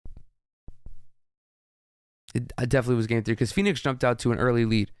 It definitely was game 3 because Phoenix jumped out to an early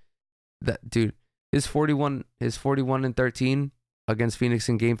lead. That dude, his 41-13 against Phoenix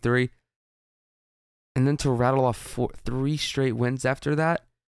in game 3. And then to rattle off 3 straight wins after that,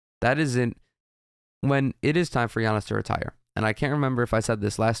 that isn't when it is time for Giannis to retire. And I can't remember if I said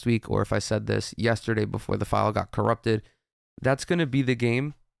this last week or if I said this yesterday before the file got corrupted. That's going to be the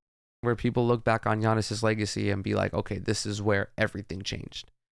game where people look back on Giannis's legacy and be like, okay, this is where everything changed.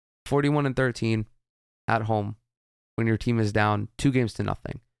 41-13 at home when your team is down 2-0.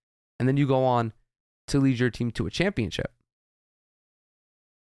 And then you go on to lead your team to a championship.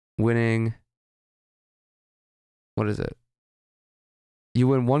 Winning, what is it? You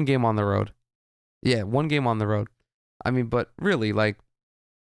win 1 game on the road. Yeah, 1 game on the road. I mean, but really, like,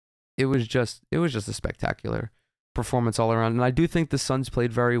 it was just a spectacular performance all around. And I do think the Suns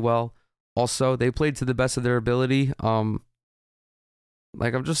played very well. Also, they played to the best of their ability. I'm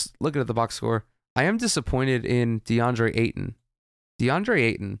just looking at the box score. I am disappointed in DeAndre Ayton. DeAndre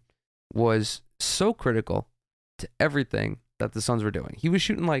Ayton was so critical to everything that the Suns were doing. He was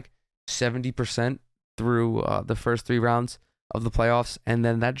shooting like 70% through the first 3 rounds of the playoffs, and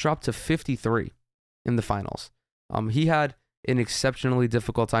then that dropped to 53 in the finals. He had an exceptionally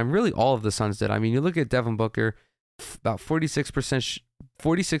difficult time. Really, all of the Suns did. I mean, you look at Devin Booker, about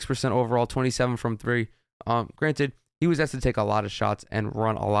 46% overall, 27 from 3. Granted, he was asked to take a lot of shots and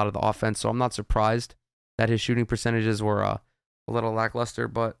run a lot of the offense, so I'm not surprised that his shooting percentages were a little lackluster.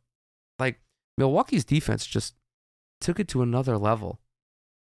 But like, Milwaukee's defense just took it to another level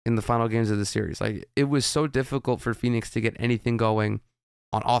in the final games of the series. Like, it was so difficult for Phoenix to get anything going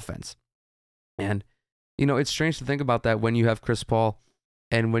on offense. And, it's strange to think about that when you have Chris Paul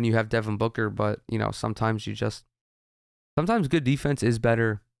and when you have Devin Booker, but, sometimes good defense is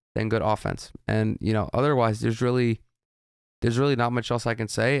better than good offense. And, otherwise there's really not much else I can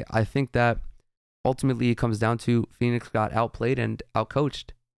say. I think that ultimately it comes down to Phoenix got outplayed and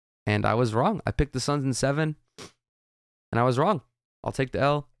outcoached. And I was wrong. I picked the Suns in 7 and I was wrong. I'll take the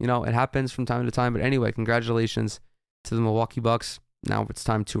L. It happens from time to time. But anyway, congratulations to the Milwaukee Bucks. Now it's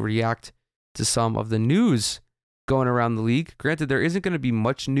time to react to some of the news going around the league. Granted, there isn't going to be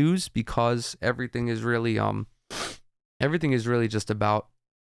much news because everything is really just about,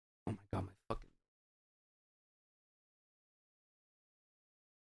 oh my God,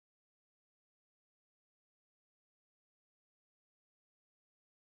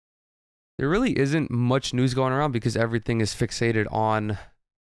 there really isn't much news going around because everything is fixated on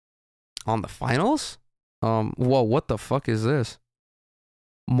the finals. Whoa, what the fuck is this?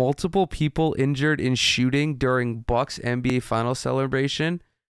 Multiple people injured in shooting during Bucks NBA Finals celebration.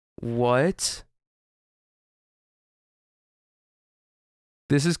 What?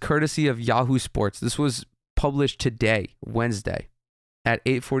 This is courtesy of Yahoo Sports. This was published today, Wednesday, at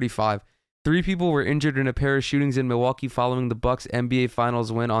 8:45. 3 people were injured in a pair of shootings in Milwaukee following the Bucks NBA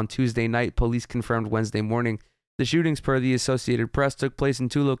Finals win on Tuesday night, police confirmed Wednesday morning. The shootings, per the Associated Press, took place in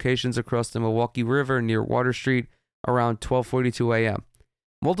 2 locations across the Milwaukee River near Water Street around 12:42 a.m.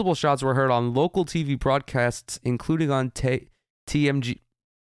 Multiple shots were heard on local TV broadcasts, including on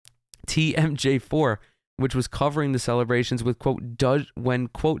TMJ4, which was covering the celebrations with, quote, when,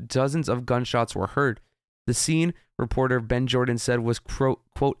 quote, dozens of gunshots were heard. The scene, reporter Ben Jordan said, was,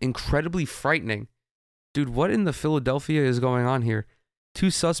 quote, incredibly frightening. Dude, what in the Philadelphia is going on here?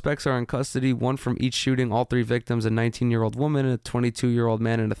 2 suspects are in custody, one from each shooting. All 3 victims, a 19-year-old woman, a 22-year-old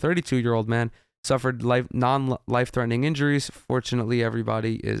man, and a 32-year-old man, suffered non-life-threatening injuries. Fortunately,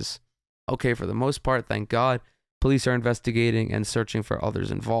 everybody is okay for the most part, thank God. Police are investigating and searching for others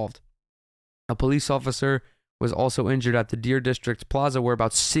involved. A police officer was also injured at the Deer District Plaza, where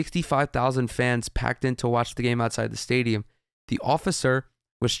about 65,000 fans packed in to watch the game outside the stadium. The officer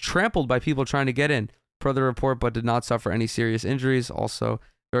was trampled by people trying to get in, per the report, but did not suffer any serious injuries. Also,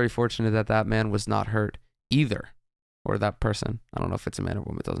 very fortunate that that man was not hurt either. Or that person. I don't know if it's a man or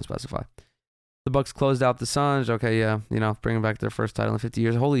woman, it doesn't specify. The Bucks closed out the Suns. Okay, yeah, bringing back their first title in 50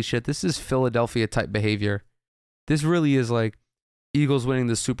 years. Holy shit, this is Philadelphia type behavior. This really is like Eagles winning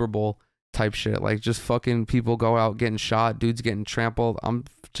the Super Bowl type shit. Like, just fucking people go out getting shot, dudes getting trampled. I'm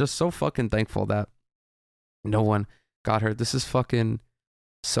just so fucking thankful that no one got hurt. This is fucking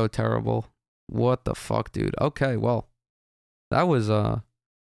so terrible. What the fuck, dude? Okay, well, that was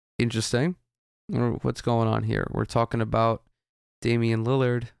interesting. What's going on here? We're talking about Damian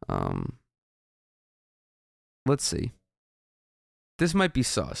Lillard. Let's see. This might be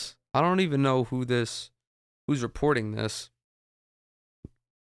sus. I don't even know who's reporting this.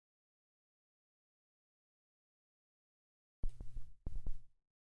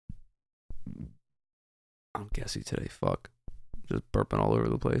 I'm guessing today. Fuck. Just burping all over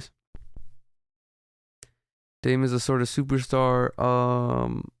the place. Dame is a sort of superstar.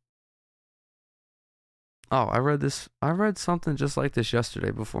 Oh, I read something just like this yesterday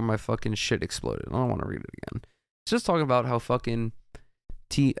before my fucking shit exploded. I don't want to read it again. It's just talking about how fucking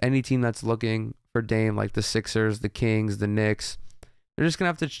any team that's looking for Dame, like the Sixers, the Kings, the Knicks, they're just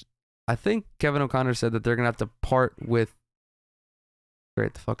going to have to... I think Kevin O'Connor said that they're going to have to part with...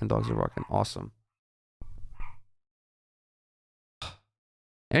 Great, the fucking dogs are barking. Awesome.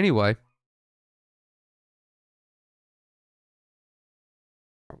 Anyway.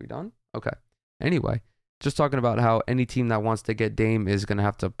 Are we done? Okay. Anyway, just talking about how any team that wants to get Dame is going to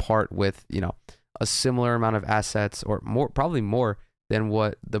have to part with, a similar amount of assets, or more, probably more than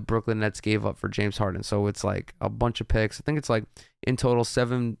what the Brooklyn Nets gave up for James Harden. So it's like a bunch of picks. I think it's like in total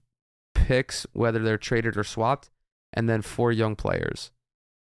 7 picks, whether they're traded or swapped, and then 4 young players.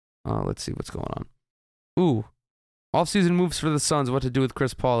 Let's see what's going on. Ooh. Offseason moves for the Suns. What to do with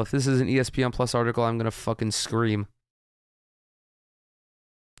Chris Paul. If this is an ESPN Plus article, I'm going to fucking scream.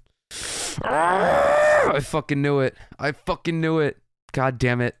 I fucking knew it. God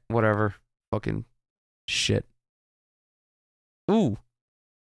damn it. Whatever. Fucking shit. Ooh.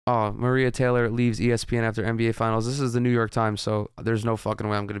 Maria Taylor leaves ESPN after NBA Finals. This is the New York Times, so there's no fucking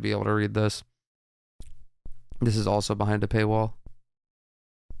way I'm going to be able to read this. This is also behind a paywall.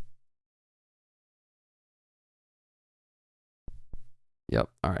 Yep.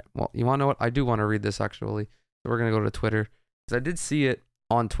 All right. Well, you want to know what? I do want to read this, actually. So we're going to go to Twitter. Because I did see it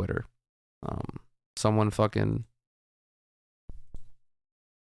on Twitter. Someone fucking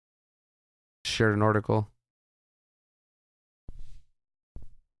shared an article.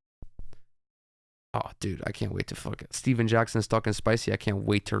 Oh, dude, I can't wait to fuck it. Steven Jackson's talking spicy. I can't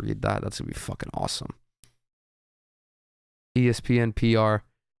wait to read that. That's going to be fucking awesome. ESPN PR.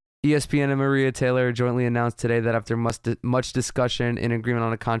 ESPN and Maria Taylor jointly announced today that after much discussion, an agreement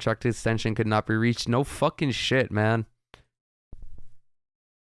on a contract extension could not be reached. No fucking shit, man.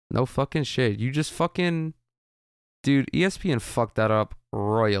 No fucking shit. You just fucking... Dude, ESPN fucked that up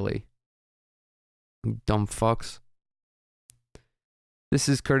royally. Dumb fucks. This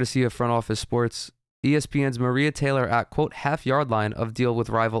is courtesy of Front Office Sports. ESPN's Maria Taylor at, quote, half-yard line of deal with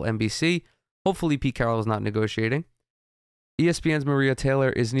rival NBC. Hopefully Pete Carroll is not negotiating. ESPN's Maria Taylor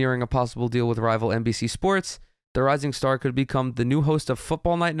is nearing a possible deal with rival NBC Sports. The rising star could become the new host of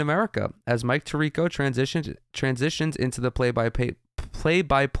Football Night in America as Mike Tirico transitions into the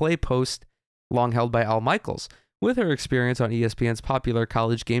play-by-play post long held by Al Michaels. With her experience on ESPN's popular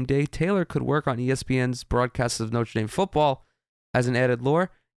College Game Day, Taylor could work on ESPN's broadcasts of Notre Dame football. As an added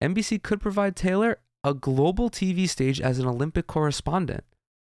lore, NBC could provide Taylor a global TV stage as an Olympic correspondent.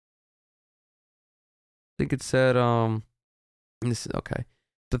 I think it said, this is okay.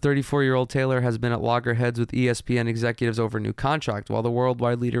 The 34-year-old Taylor has been at loggerheads with ESPN executives over a new contract, while the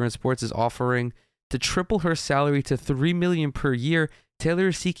worldwide leader in sports is offering to triple her salary to $3 million per year. Taylor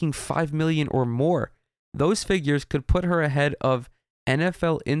is seeking $5 million or more. Those figures could put her ahead of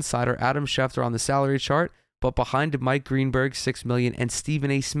NFL insider Adam Schefter on the salary chart, but behind Mike Greenberg, $6 million, and Stephen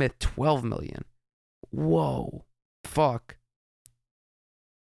A. Smith, $12 million. Whoa. Fuck.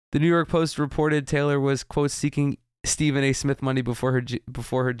 The New York Post reported Taylor was, quote, seeking Stephen A. Smith money before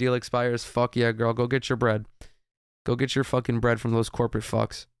her deal expires. Fuck yeah, girl. Go get your bread. Go get your fucking bread from those corporate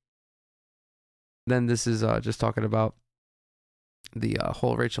fucks. Then this is just talking about the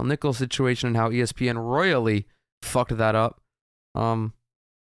whole Rachel Nichols situation and how ESPN royally fucked that up.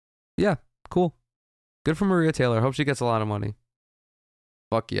 Yeah, cool. Good for Maria Taylor. Hope she gets a lot of money.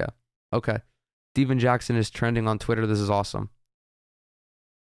 Fuck yeah. Okay. Steven Jackson is trending on Twitter. This is awesome.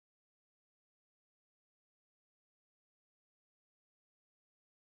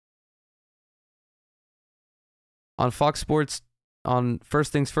 On Fox Sports, on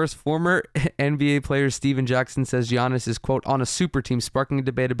First Things First, former NBA player Steven Jackson says Giannis is, quote, on a super team, sparking a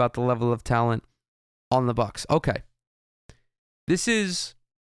debate about the level of talent on the Bucks. Okay. This is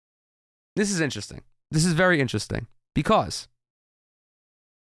interesting. This is very interesting because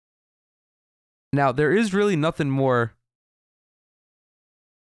now there is really nothing more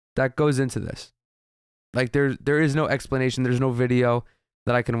that goes into this. Like there is no explanation. There's no video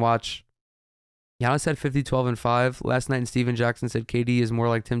that I can watch. Giannis had 50, 12, and 5 last night, and Steven Jackson said KD is more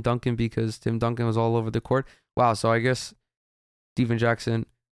like Tim Duncan because Tim Duncan was all over the court. Wow, so I guess Steven Jackson.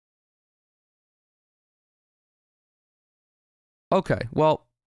 Okay, well,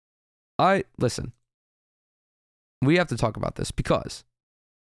 listen. We have to talk about this because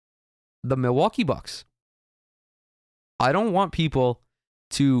the Milwaukee Bucks, I don't want people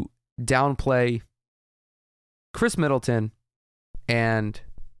to downplay Chris Middleton and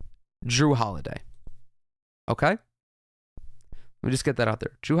Jrue Holiday. Okay? Let me just get that out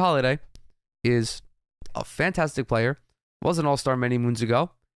there. Jrue Holiday is a fantastic player. Was an all-star many moons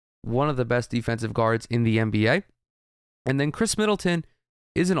ago. One of the best defensive guards in the NBA. And then Chris Middleton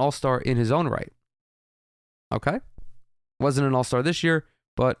is an all-star in his own right. Okay? Wasn't an all-star this year,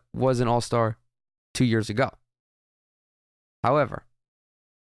 but was an all-star 2 years ago. However,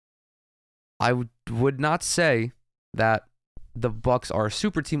 I would not say that the Bucks are a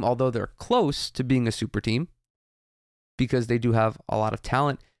super team, although they're close to being a super team because they do have a lot of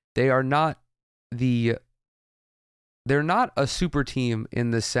talent. They're not a super team in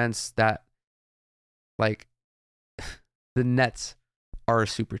the sense that like the Nets are a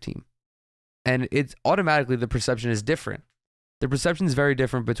super team. And it's automatically the perception is different. The perception is very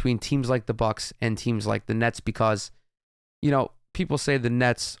different between teams like the Bucks and teams like the Nets because, you know, people say the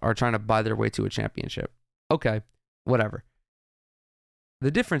Nets are trying to buy their way to a championship. Okay, whatever. The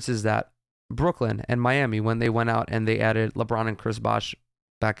difference is that Brooklyn and Miami, when they went out and they added LeBron and Chris Bosh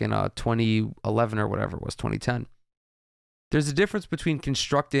back in 2011 or whatever it was, 2010, there's a difference between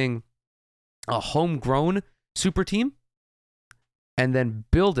constructing a homegrown super team and then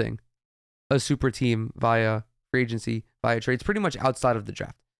building a super team via free agency, via trades, pretty much outside of the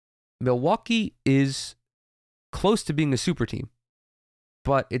draft. Milwaukee is close to being a super team,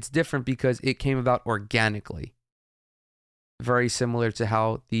 but it's different because it came about organically. Very similar to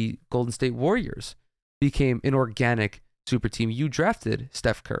how the Golden State Warriors became an organic super team. You drafted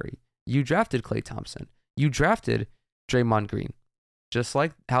Steph Curry. You drafted Klay Thompson. You drafted Draymond Green. Just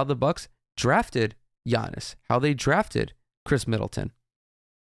like how the Bucks drafted Giannis, how they drafted Chris Middleton.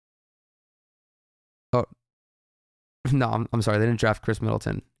 Oh, no, I'm sorry. They didn't draft Chris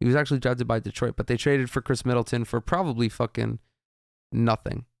Middleton. He was actually drafted by Detroit, but they traded for Chris Middleton for probably fucking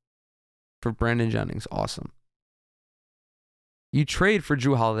nothing. For Brandon Jennings. Awesome. You trade for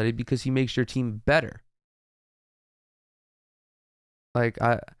Jrue Holiday because he makes your team better. Like,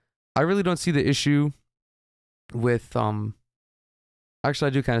 I really don't see the issue with, actually, I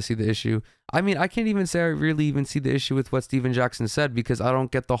do kind of see the issue. I mean, I can't even say I really even see the issue with what Steven Jackson said because I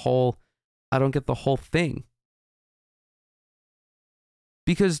don't get the whole thing.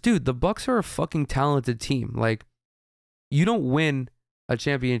 Because, dude, the Bucks are a fucking talented team. Like, you don't win a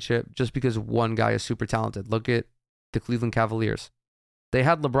championship just because one guy is super talented. Look at the Cleveland Cavaliers. They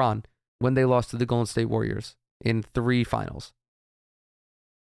had LeBron when they lost to the Golden State Warriors in 3 finals.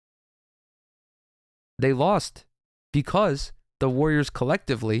 They lost because the Warriors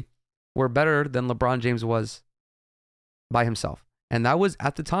collectively were better than LeBron James was by himself. And that was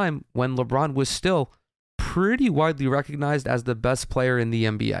at the time when LeBron was still pretty widely recognized as the best player in the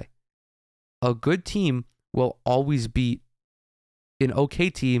NBA. A good team will always beat an okay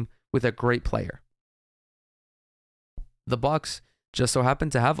team with a great player. The Bucks just so happen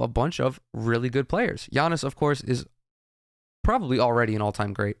to have a bunch of really good players. Giannis, of course, is probably already an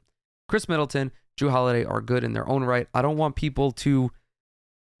all-time great. Chris Middleton, Jrue Holiday are good in their own right. I don't want people to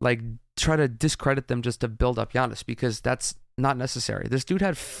like try to discredit them just to build up Giannis because that's not necessary. This dude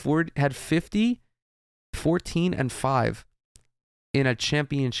had 50, 14, and 5 in a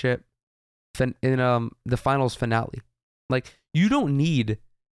championship in the finals finale. Like, you don't need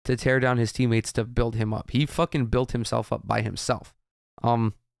to tear down his teammates to build him up. He fucking built himself up by himself.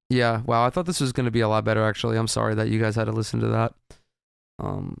 Yeah, wow, I thought this was going to be a lot better, actually. I'm sorry that you guys had to listen to that.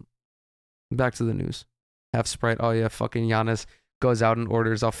 Back to the news. Half Sprite, oh yeah, fucking Giannis goes out and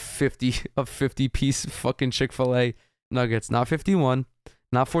orders a 50 piece fucking Chick-fil-A nuggets. Not 51,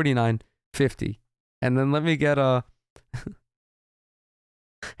 not 49, 50. And then let me get a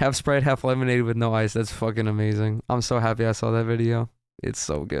half Sprite, half lemonade with no ice. That's fucking amazing. I'm so happy I saw that video. It's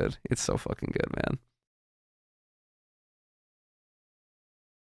so good. It's so fucking good, man.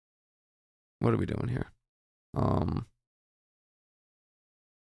 What are we doing here?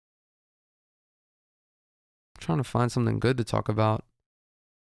 Trying to find something good to talk about.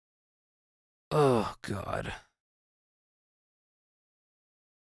 Oh, God.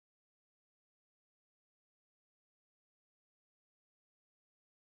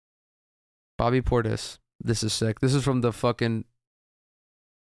 Bobby Portis. This is sick. This is from the fucking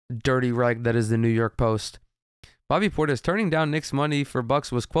dirty rag that is the New York Post. Bobby Portis turning down Knicks money for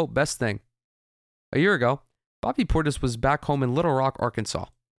Bucks was, quote, best thing. A year ago, Bobby Portis was back home in Little Rock, Arkansas.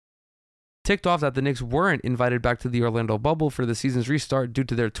 Ticked off that the Knicks weren't invited back to the Orlando bubble for the season's restart due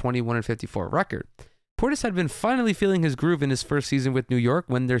to their 21-54 record. Portis had been finally feeling his groove in his first season with New York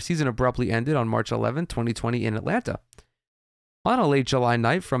when their season abruptly ended on March 11, 2020 in Atlanta. On a late July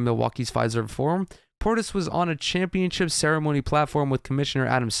night from Milwaukee's Fiserv Forum, Portis was on a championship ceremony platform with Commissioner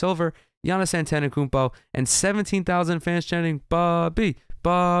Adam Silver, Giannis Antetokounmpo, and 17,000 fans chanting, "Bobby,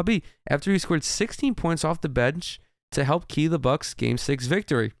 Bobby," after he scored 16 points off the bench to help key the Bucks' Game 6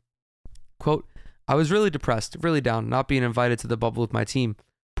 victory. Quote, "I was really depressed, really down, not being invited to the bubble with my team,"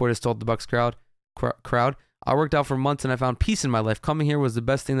 Portis told the Bucks crowd. "I worked out for months and I found peace in my life. Coming here was the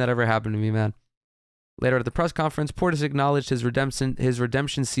best thing that ever happened to me, man." Later at the press conference, Portis acknowledged his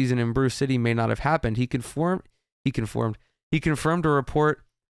redemption season in Brew City may not have happened. He confirmed a report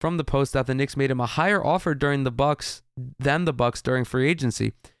from the Post that the Knicks made him a higher offer than the Bucks during free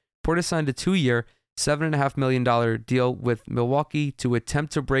agency. Portis signed a 2-year, $7.5 million deal with Milwaukee to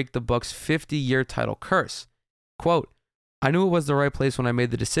attempt to break the Bucks' 50-year title curse. Quote, "I knew it was the right place when I made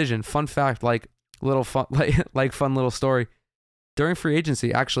the decision. Fun fact, fun little story. During free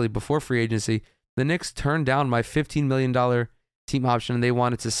agency, actually before free agency, the Knicks turned down my $15 million team option and they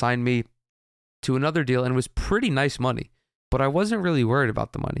wanted to sign me to another deal, and it was pretty nice money. But I wasn't really worried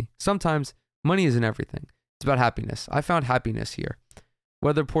about the money. Sometimes money isn't everything. It's about happiness. I found happiness here.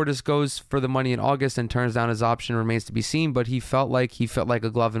 Whether Portis goes for the money in August and turns down his option remains to be seen, but he felt like a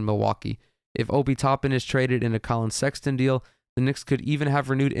glove in Milwaukee. If Obi Toppin is traded in a Colin Sexton deal, the Knicks could even have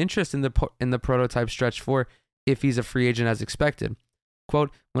renewed interest in the prototype stretch 4 if he's a free agent as expected.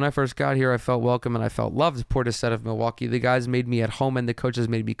 Quote, "When I first got here, I felt welcome and I felt loved," Portis said of Milwaukee. "The guys made me at home and the coaches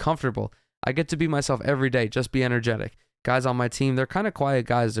made me comfortable. I get to be myself every day, just be energetic. Guys on my team, they're kind of quiet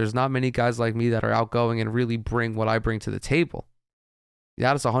guys. There's not many guys like me that are outgoing and really bring what I bring to the table."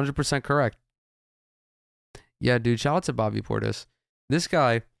 Yeah, that's 100% correct. Yeah, dude, shout out to Bobby Portis. This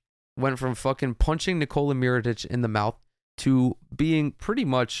guy went from fucking punching Nikola Mirotic in the mouth to being pretty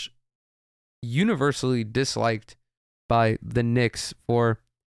much universally disliked by the Knicks for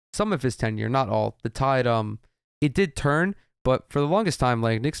some of his tenure, not all. The tide, it did turn, but for the longest time,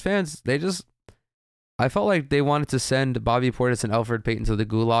 like, Knicks fans, I felt like they wanted to send Bobby Portis and Elfrid Payton to the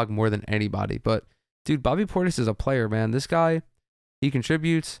gulag more than anybody. But, dude, Bobby Portis is a player, man. This guy, he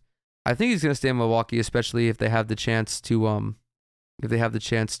contributes. I think he's gonna stay in Milwaukee, especially if they have the chance to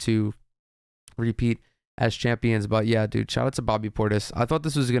repeat as champions. But yeah, dude, shout out to Bobby Portis. I thought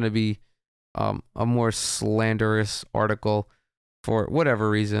this was gonna be a more slanderous article for whatever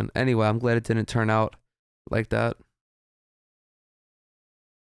reason. Anyway, I'm glad it didn't turn out like that.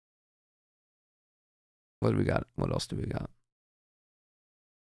 What do we got? What else do we got?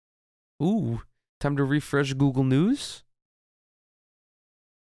 Ooh, time to refresh Google News.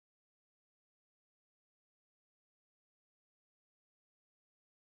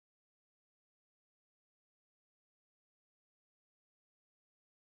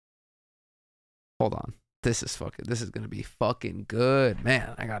 Hold on. This is going to be fucking good.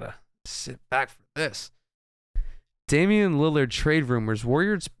 Man, I got to sit back for this. Damian Lillard trade rumors.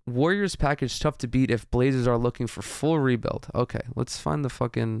 Warriors package tough to beat if Blazers are looking for full rebuild. Okay, let's find the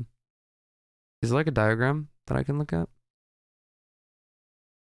fucking... Is there like a diagram that I can look at?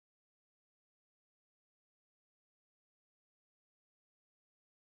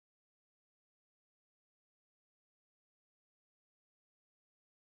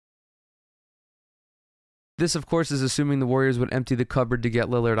 This, of course, is assuming the Warriors would empty the cupboard to get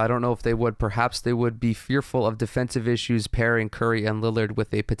Lillard. I don't know if they would. Perhaps they would be fearful of defensive issues pairing Curry and Lillard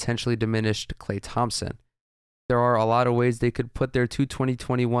with a potentially diminished Klay Thompson. there are a lot of ways they could put their two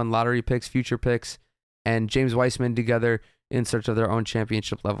 2021 lottery picks, future picks, and James Wiseman together in search of their own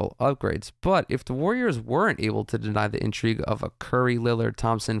championship level upgrades. But if the Warriors weren't able to deny the intrigue of a Curry, Lillard,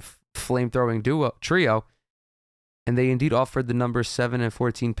 Thompson flame-throwing trio, and they indeed offered the numbers 7 and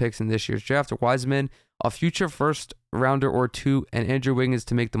 14 picks in this year's draft, Wiseman, a future first rounder or two, and Andrew Wiggins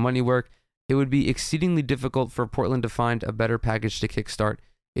to make the money work, it would be exceedingly difficult for Portland to find a better package to kickstart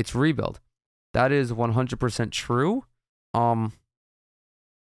its rebuild. That is 100% true. Kind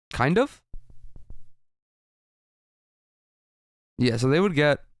of. Yeah, so they would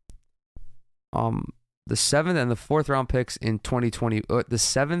get the 7th and the 4th round picks in 2020, the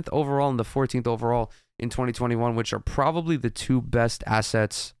 7th overall and the 14th overall in 2021, which are probably the two best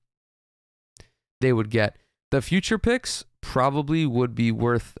assets they would get. The future picks probably would be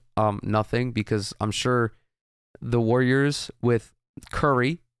worth nothing, because I'm sure the Warriors with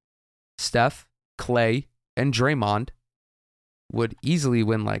Curry, Steph, Clay, and Draymond would easily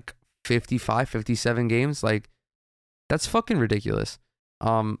win like 55, 57 games. Like, that's fucking ridiculous.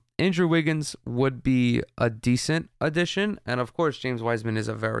 Andrew Wiggins would be a decent addition, and of course James Wiseman is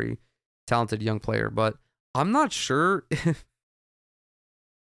a very talented young player, but I'm not sure if,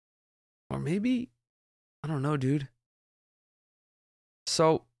 or maybe, I don't know, dude.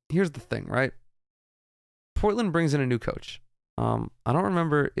 So here's the thing, right? Portland brings in a new coach. I don't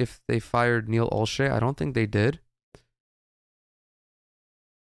remember if they fired Neil Olshey. I don't think they did.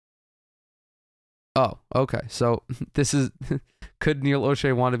 Oh, okay. So this is, could Neil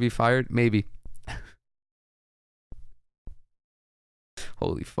Olshey want to be fired? Maybe.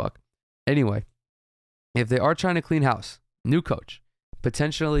 Holy fuck. Anyway, if they are trying to clean house, new coach,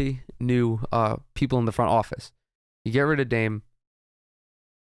 potentially new people in the front office, you get rid of Dame.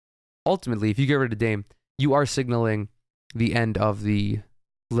 Ultimately, if you get rid of Dame, you are signaling the end of the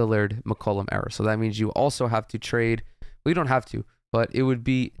Lillard-McCollum era. So that means you also have to trade. Well, you don't have to, but it would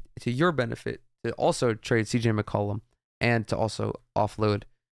be to your benefit to also trade CJ McCollum and to also offload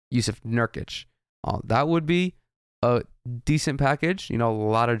Yusuf Nurkic. That would be a decent package. You know,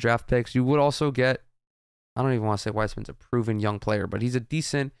 a lot of draft picks. You would also get, I don't even want to say Wiseman's a proven young player, but he's a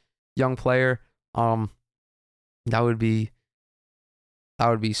decent young player. That would be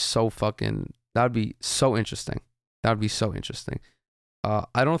so interesting. That would be so interesting.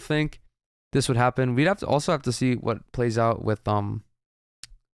 I don't think this would happen. We'd have to see what plays out with the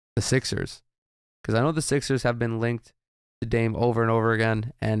Sixers, because I know the Sixers have been linked to Dame over and over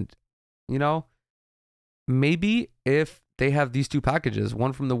again, and you know, maybe if they have these two packages,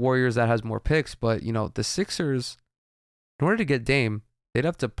 one from the Warriors that has more picks, but you know, the Sixers, in order to get Dame, they'd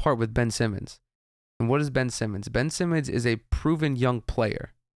have to part with Ben Simmons. And what is Ben Simmons? Ben Simmons is a proven young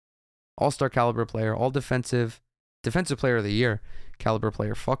player, all-star caliber player, all defensive player of the year caliber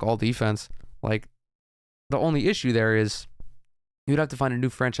player. Fuck all defense. Like, the only issue there is you'd have to find a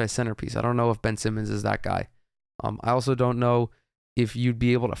new franchise centerpiece. I don't know if Ben Simmons is that guy. I also don't know if you'd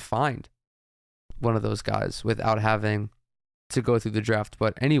be able to find one of those guys without having to go through the draft.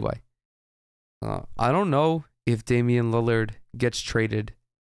 But anyway, I don't know if Damian Lillard gets traded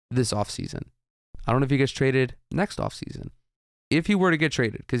this offseason. I don't know if he gets traded next offseason. If he were to get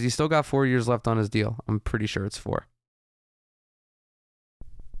traded, because he's still got 4 years left on his deal. I'm pretty sure it's 4.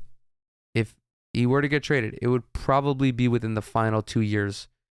 If he were to get traded, it would probably be within the final 2 years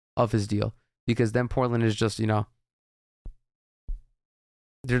of his deal, because then Portland is just, you know,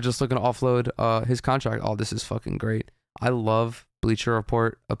 they're just looking to offload his contract. Oh, this is fucking great. I love Bleacher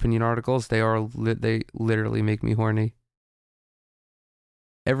Report opinion articles. They literally make me horny.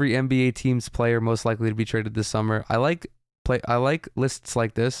 Every NBA team's player most likely to be traded this summer. I like lists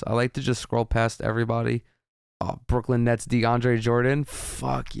like this. I like to just scroll past everybody. Oh, Brooklyn Nets DeAndre Jordan.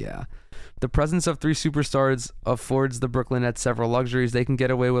 Fuck yeah. The presence of 3 superstars affords the Brooklyn Nets several luxuries. They can get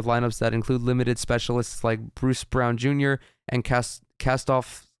away with lineups that include limited specialists like Bruce Brown Jr. and cast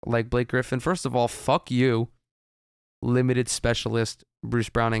off like Blake Griffin. First of all, fuck you. Limited specialist Bruce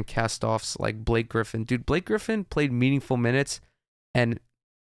Brown and cast-offs like Blake Griffin. Dude, Blake Griffin played meaningful minutes and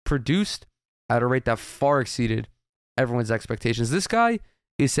produced at a rate that far exceeded everyone's expectations. This guy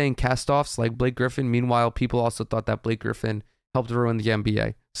is saying cast-offs like Blake Griffin. Meanwhile, people also thought that Blake Griffin helped ruin the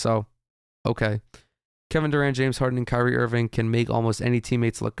NBA. So, okay. Kevin Durant, James Harden, and Kyrie Irving can make almost any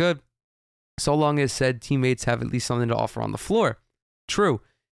teammates look good, so long as said teammates have at least something to offer on the floor. True.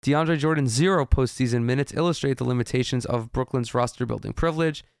 DeAndre Jordan's 0 postseason minutes illustrate the limitations of Brooklyn's roster-building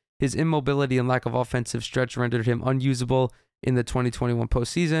privilege. His immobility and lack of offensive stretch rendered him unusable in the 2021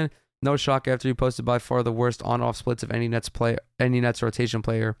 postseason. No shock after he posted by far the worst on-off splits of any Nets rotation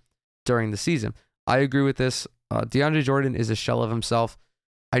player during the season. I agree with this. DeAndre Jordan is a shell of himself.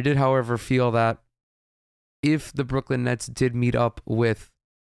 I did, however, feel that if the Brooklyn Nets did meet up with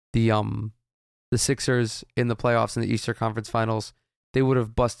the Sixers in the playoffs in the Eastern Conference Finals, they would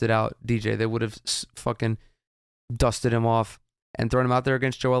have busted out DJ. They would have fucking dusted him off and thrown him out there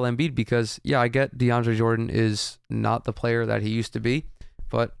against Joel Embiid because, yeah, I get DeAndre Jordan is not the player that he used to be,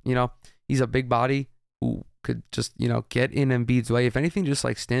 but, you know, he's a big body who could just, you know, get in Embiid's way. If anything, just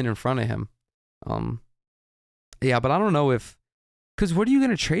like stand in front of him. Yeah, but I don't know if, because what are you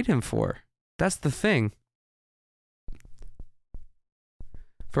going to trade him for? That's the thing.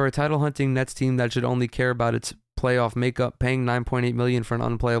 For a title-hunting Nets team that should only care about its playoff makeup, paying $9.8 million for an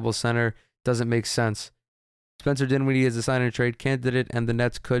unplayable center doesn't make sense. Spencer Dinwiddie is a sign-and-trade candidate, and the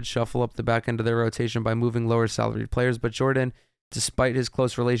Nets could shuffle up the back end of their rotation by moving lower-salaried players, but Jordan, despite his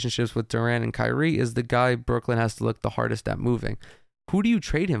close relationships with Durant and Kyrie, is the guy Brooklyn has to look the hardest at moving. Who do you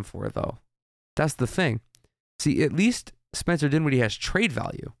trade him for, though? That's the thing. See, at least Spencer Dinwiddie has trade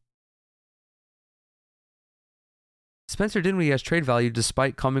value. Spencer Dinwiddie has trade value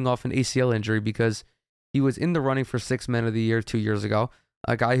despite coming off an ACL injury because he was in the running for 6th Man of the Year 2 years ago.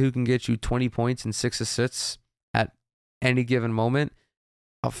 A guy who can get you 20 points and 6 assists at any given moment.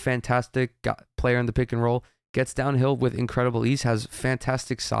 A fantastic player in the pick and roll. Gets downhill with incredible ease. Has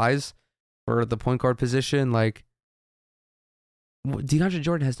fantastic size for the point guard position. Like, DeAndre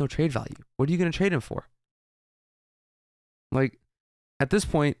Jordan has no trade value. What are you going to trade him for? Like, at this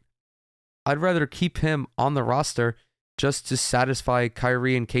point, I'd rather keep him on the roster just to satisfy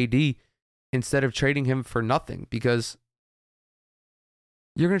Kyrie and KD instead of trading him for nothing, because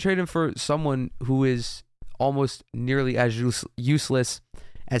you're going to trade him for someone who is almost nearly as useless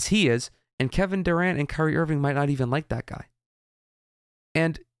as he is, and Kevin Durant and Kyrie Irving might not even like that guy.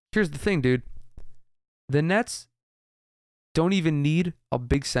 And here's the thing, dude. The Nets don't even need a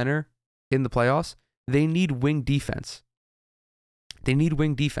big center in the playoffs. They need wing defense. They need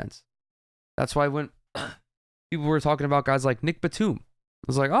wing defense. That's why when people were talking about guys like Nick Batum, I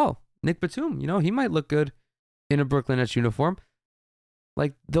was like, oh, Nick Batum, you know, he might look good in a Brooklyn Nets uniform.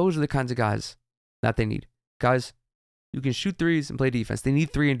 Like, those are the kinds of guys that they need. Guys who can shoot threes and play defense. They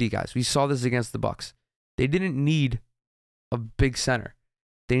need 3-and-D guys. We saw this against the Bucks. They didn't need a big center.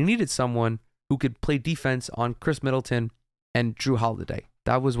 They needed someone who could play defense on Chris Middleton and Drew Holiday.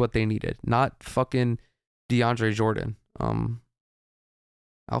 That was what they needed, not fucking DeAndre Jordan.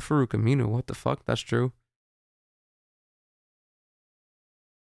 Al-Farouq Aminu, what the fuck? That's true.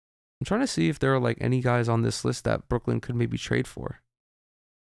 I'm trying to see if there are like any guys on this list that Brooklyn could maybe trade for.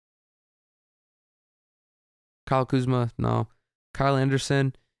 Kyle Kuzma, no. Kyle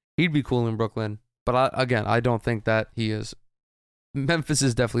Anderson, he'd be cool in Brooklyn. But I don't think that he is. Memphis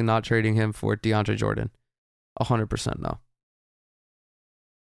is definitely not trading him for DeAndre Jordan. 100% no.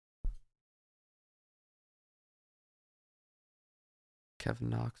 Kevin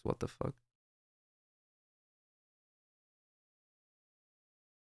Knox, what the fuck?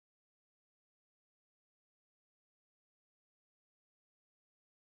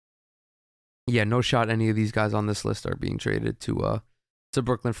 Yeah, no shot any of these guys on this list are being traded to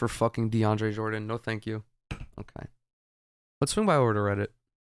Brooklyn for fucking DeAndre Jordan. No thank you. Okay. Let's swing by over to Reddit.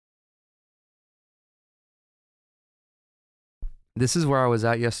 This is where I was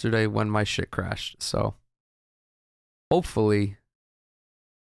at yesterday when my shit crashed. So hopefully.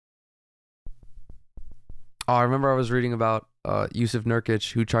 Oh, I remember I was reading about Yusuf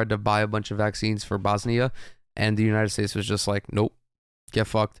Nurkic, who tried to buy a bunch of vaccines for Bosnia, and the United States was just like, nope, get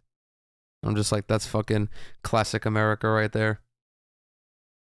fucked. I'm just like, that's fucking classic America right there.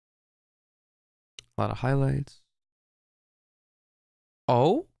 A lot of highlights.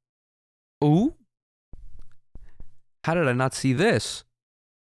 Oh? Ooh? How did I not see this?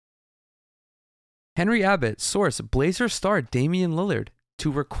 Henry Abbott, source, Blazer star Damian Lillard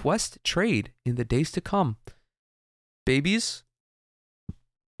to request trade in the days to come. Babies,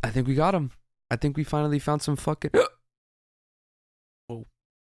 I think we got him. I think we finally found some fucking... Whoa.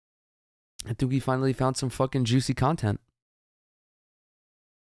 I think we finally found some fucking juicy content.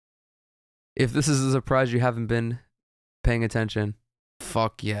 If this is a surprise you haven't been paying attention,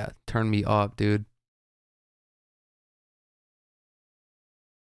 fuck yeah, turn me up, dude.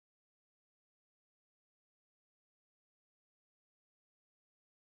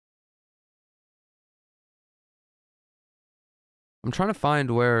 I'm trying to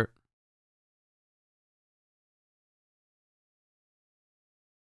find where...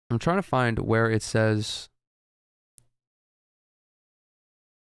 I'm trying to find where it says...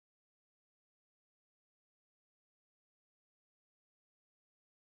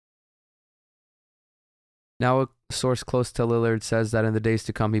 Now a source close to Lillard says that in the days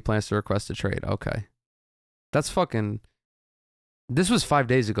to come, he plans to request a trade. Okay. That's fucking... This was 5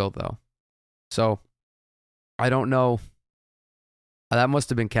 days ago, though. So, I don't know. That must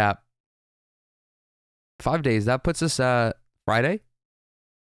have been cap. 5 days. That puts us at Friday.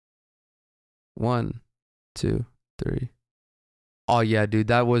 1, 2, 3. Oh yeah, dude,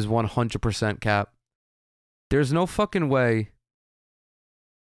 that was 100% cap. There's no fucking way.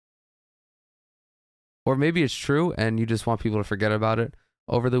 Or maybe it's true and you just want people to forget about it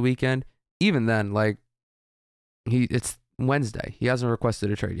over the weekend. Even then, like, it's Wednesday. He hasn't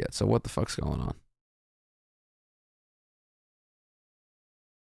requested a trade yet. So what the fuck's going on?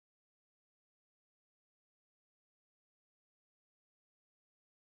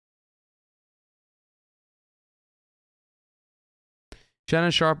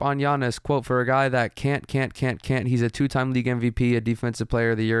 Shannon Sharp on Giannis, quote, for a guy that can't, he's a 2-time league MVP, a defensive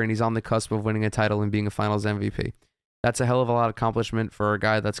player of the year, and he's on the cusp of winning a title and being a finals MVP. That's a hell of a lot of accomplishment for a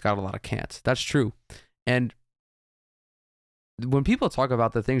guy that's got a lot of can'ts. That's true. And when people talk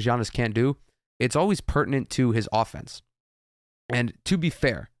about the things Giannis can't do, it's always pertinent to his offense. And to be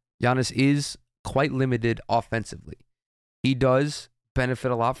fair, Giannis is quite limited offensively. He does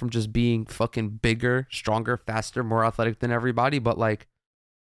benefit a lot from just being fucking bigger, stronger, faster, more athletic than everybody, but like,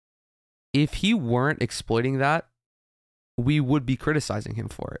 if he weren't exploiting that, we would be criticizing him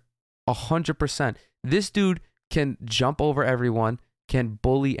for it. 100%. This dude can jump over everyone, can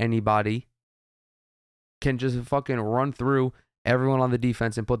bully anybody, can just fucking run through everyone on the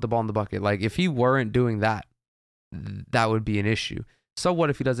defense and put the ball in the bucket. Like, if he weren't doing that, that would be an issue. So what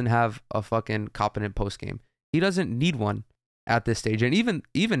if he doesn't have a fucking competent post game? He doesn't need one at this stage. And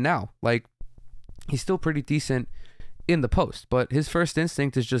even now, like, he's still pretty decent in the post, but his first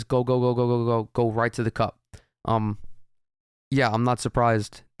instinct is just go right to the cup. Yeah, I'm not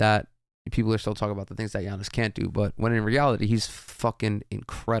surprised that people are still talking about the things that Giannis can't do, but when in reality, he's fucking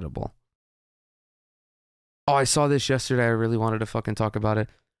incredible. Oh, I saw this yesterday. I really wanted to fucking talk about it.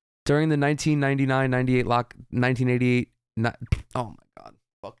 During the 1999-98 lock, 1988, oh my god,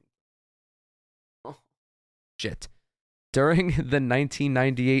 fucking, oh, shit. During the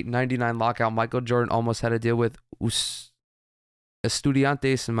 1998-99 lockout, Michael Jordan almost had a deal with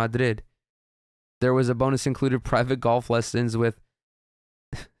Estudiantes in Madrid. There was a bonus included private golf lessons with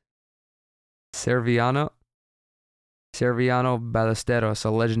Serviano Ballesteros, a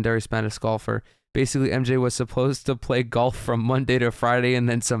legendary Spanish golfer. Basically, MJ was supposed to play golf from Monday to Friday and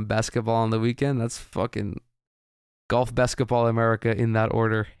then some basketball on the weekend. That's fucking golf, basketball, America in that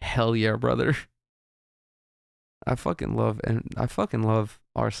order. Hell yeah, brother. I fucking love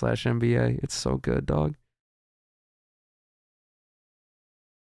r/NBA. It's so good, dog.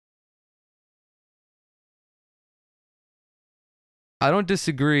 I don't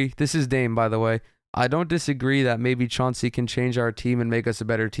disagree. This is Dame, by the way. I don't disagree that maybe Chauncey can change our team and make us a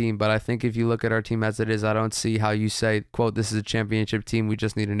better team, but I think if you look at our team as it is, I don't see how you say, quote, this is a championship team, we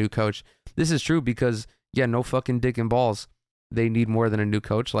just need a new coach. This is true because, yeah, no fucking dick and balls. They need more than a new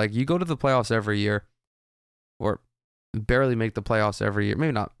coach. Like, you go to the playoffs every year, or barely make the playoffs every year.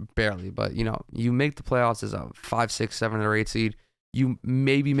 Maybe not barely, but, you know, you make the playoffs as a 5, 6, 7, or 8 seed. You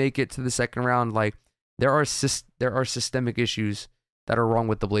maybe make it to the second round. Like, there are systemic issues that are wrong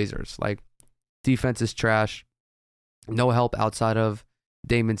with the Blazers. Like, defense is trash. No help outside of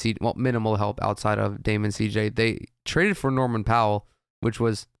Damon CJ. Well, minimal help outside of Damon CJ. They traded for Norman Powell, which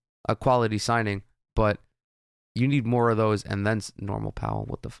was a quality signing, but you need more of those and then Normal Powell.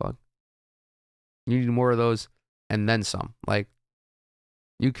 What the fuck? You need more of those and then some. Like,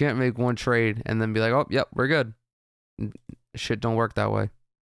 you can't make one trade and then be like, oh, yep, we're good. Shit don't work that way.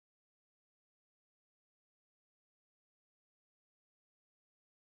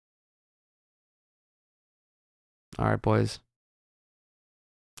 All right, boys.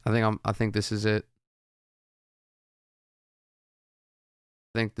 I think this is it.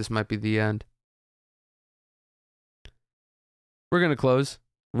 I think this might be the end. We're going to close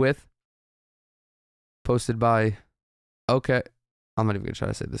with posted by, okay, I'm not even going to try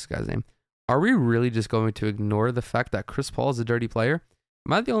to say this guy's name. Are we really just going to ignore the fact that Chris Paul is a dirty player?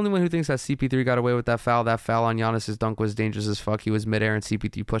 Am I the only one who thinks that CP3 got away with that foul? That foul on Giannis's dunk was dangerous as fuck. He was midair and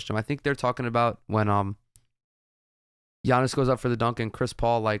CP3 pushed him. I think they're talking about when Giannis goes up for the dunk and Chris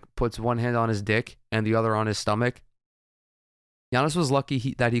Paul like puts one hand on his dick and the other on his stomach. Giannis was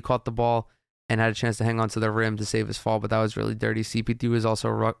lucky that he caught the ball and had a chance to hang on to the rim to save his fall, but that was really dirty. CP3 was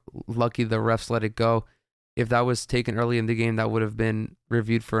also lucky the refs let it go. If that was taken early in the game, that would have been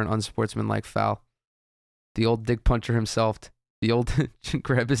reviewed for an unsportsmanlike foul. The old dick puncher himself. The old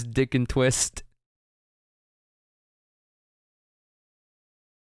grab his dick and twist.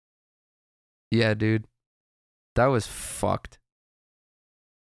 Yeah, dude. That was fucked.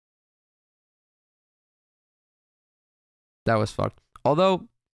 That was fucked. Although,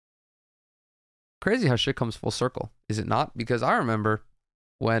 Crazy how shit comes full circle, is it not? Because I remember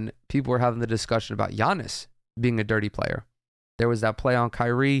when people were having the discussion about Giannis being a dirty player. There was that play on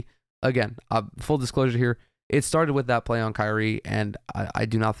Kyrie. Again, full disclosure here, it started with that play on Kyrie, and I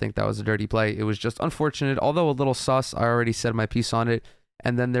do not think that was a dirty play. It was just unfortunate, although a little sus. I already said my piece on it.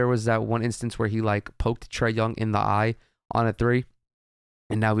 And then there was that one instance where he like poked Trae Young in the eye on a 3.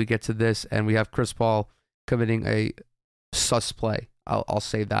 And now we get to this, and we have Chris Paul committing a sus play. I'll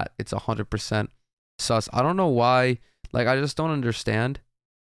say that. It's 100% sus. I don't know why. Like, I just don't understand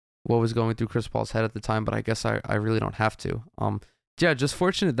what was going through Chris Paul's head at the time, but I guess I really don't have to. Yeah, just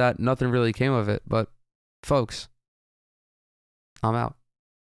fortunate that nothing really came of it. But folks, I'm out.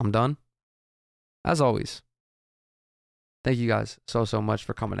 I'm done. As always, thank you guys so much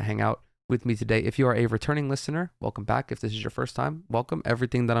for coming to hang out with me today. If you are a returning listener, welcome back. If this is your first time, welcome.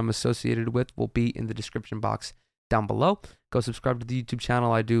 Everything that I'm associated with will be in the description box down below. Go subscribe to the YouTube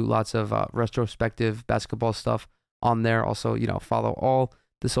channel. I do lots of retrospective basketball stuff on there. Also, follow all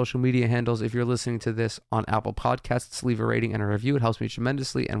the social media handles. If you're listening to this on Apple Podcasts, leave a rating and a review. It helps me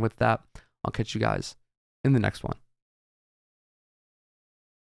tremendously. And with that, I'll catch you guys in the next one.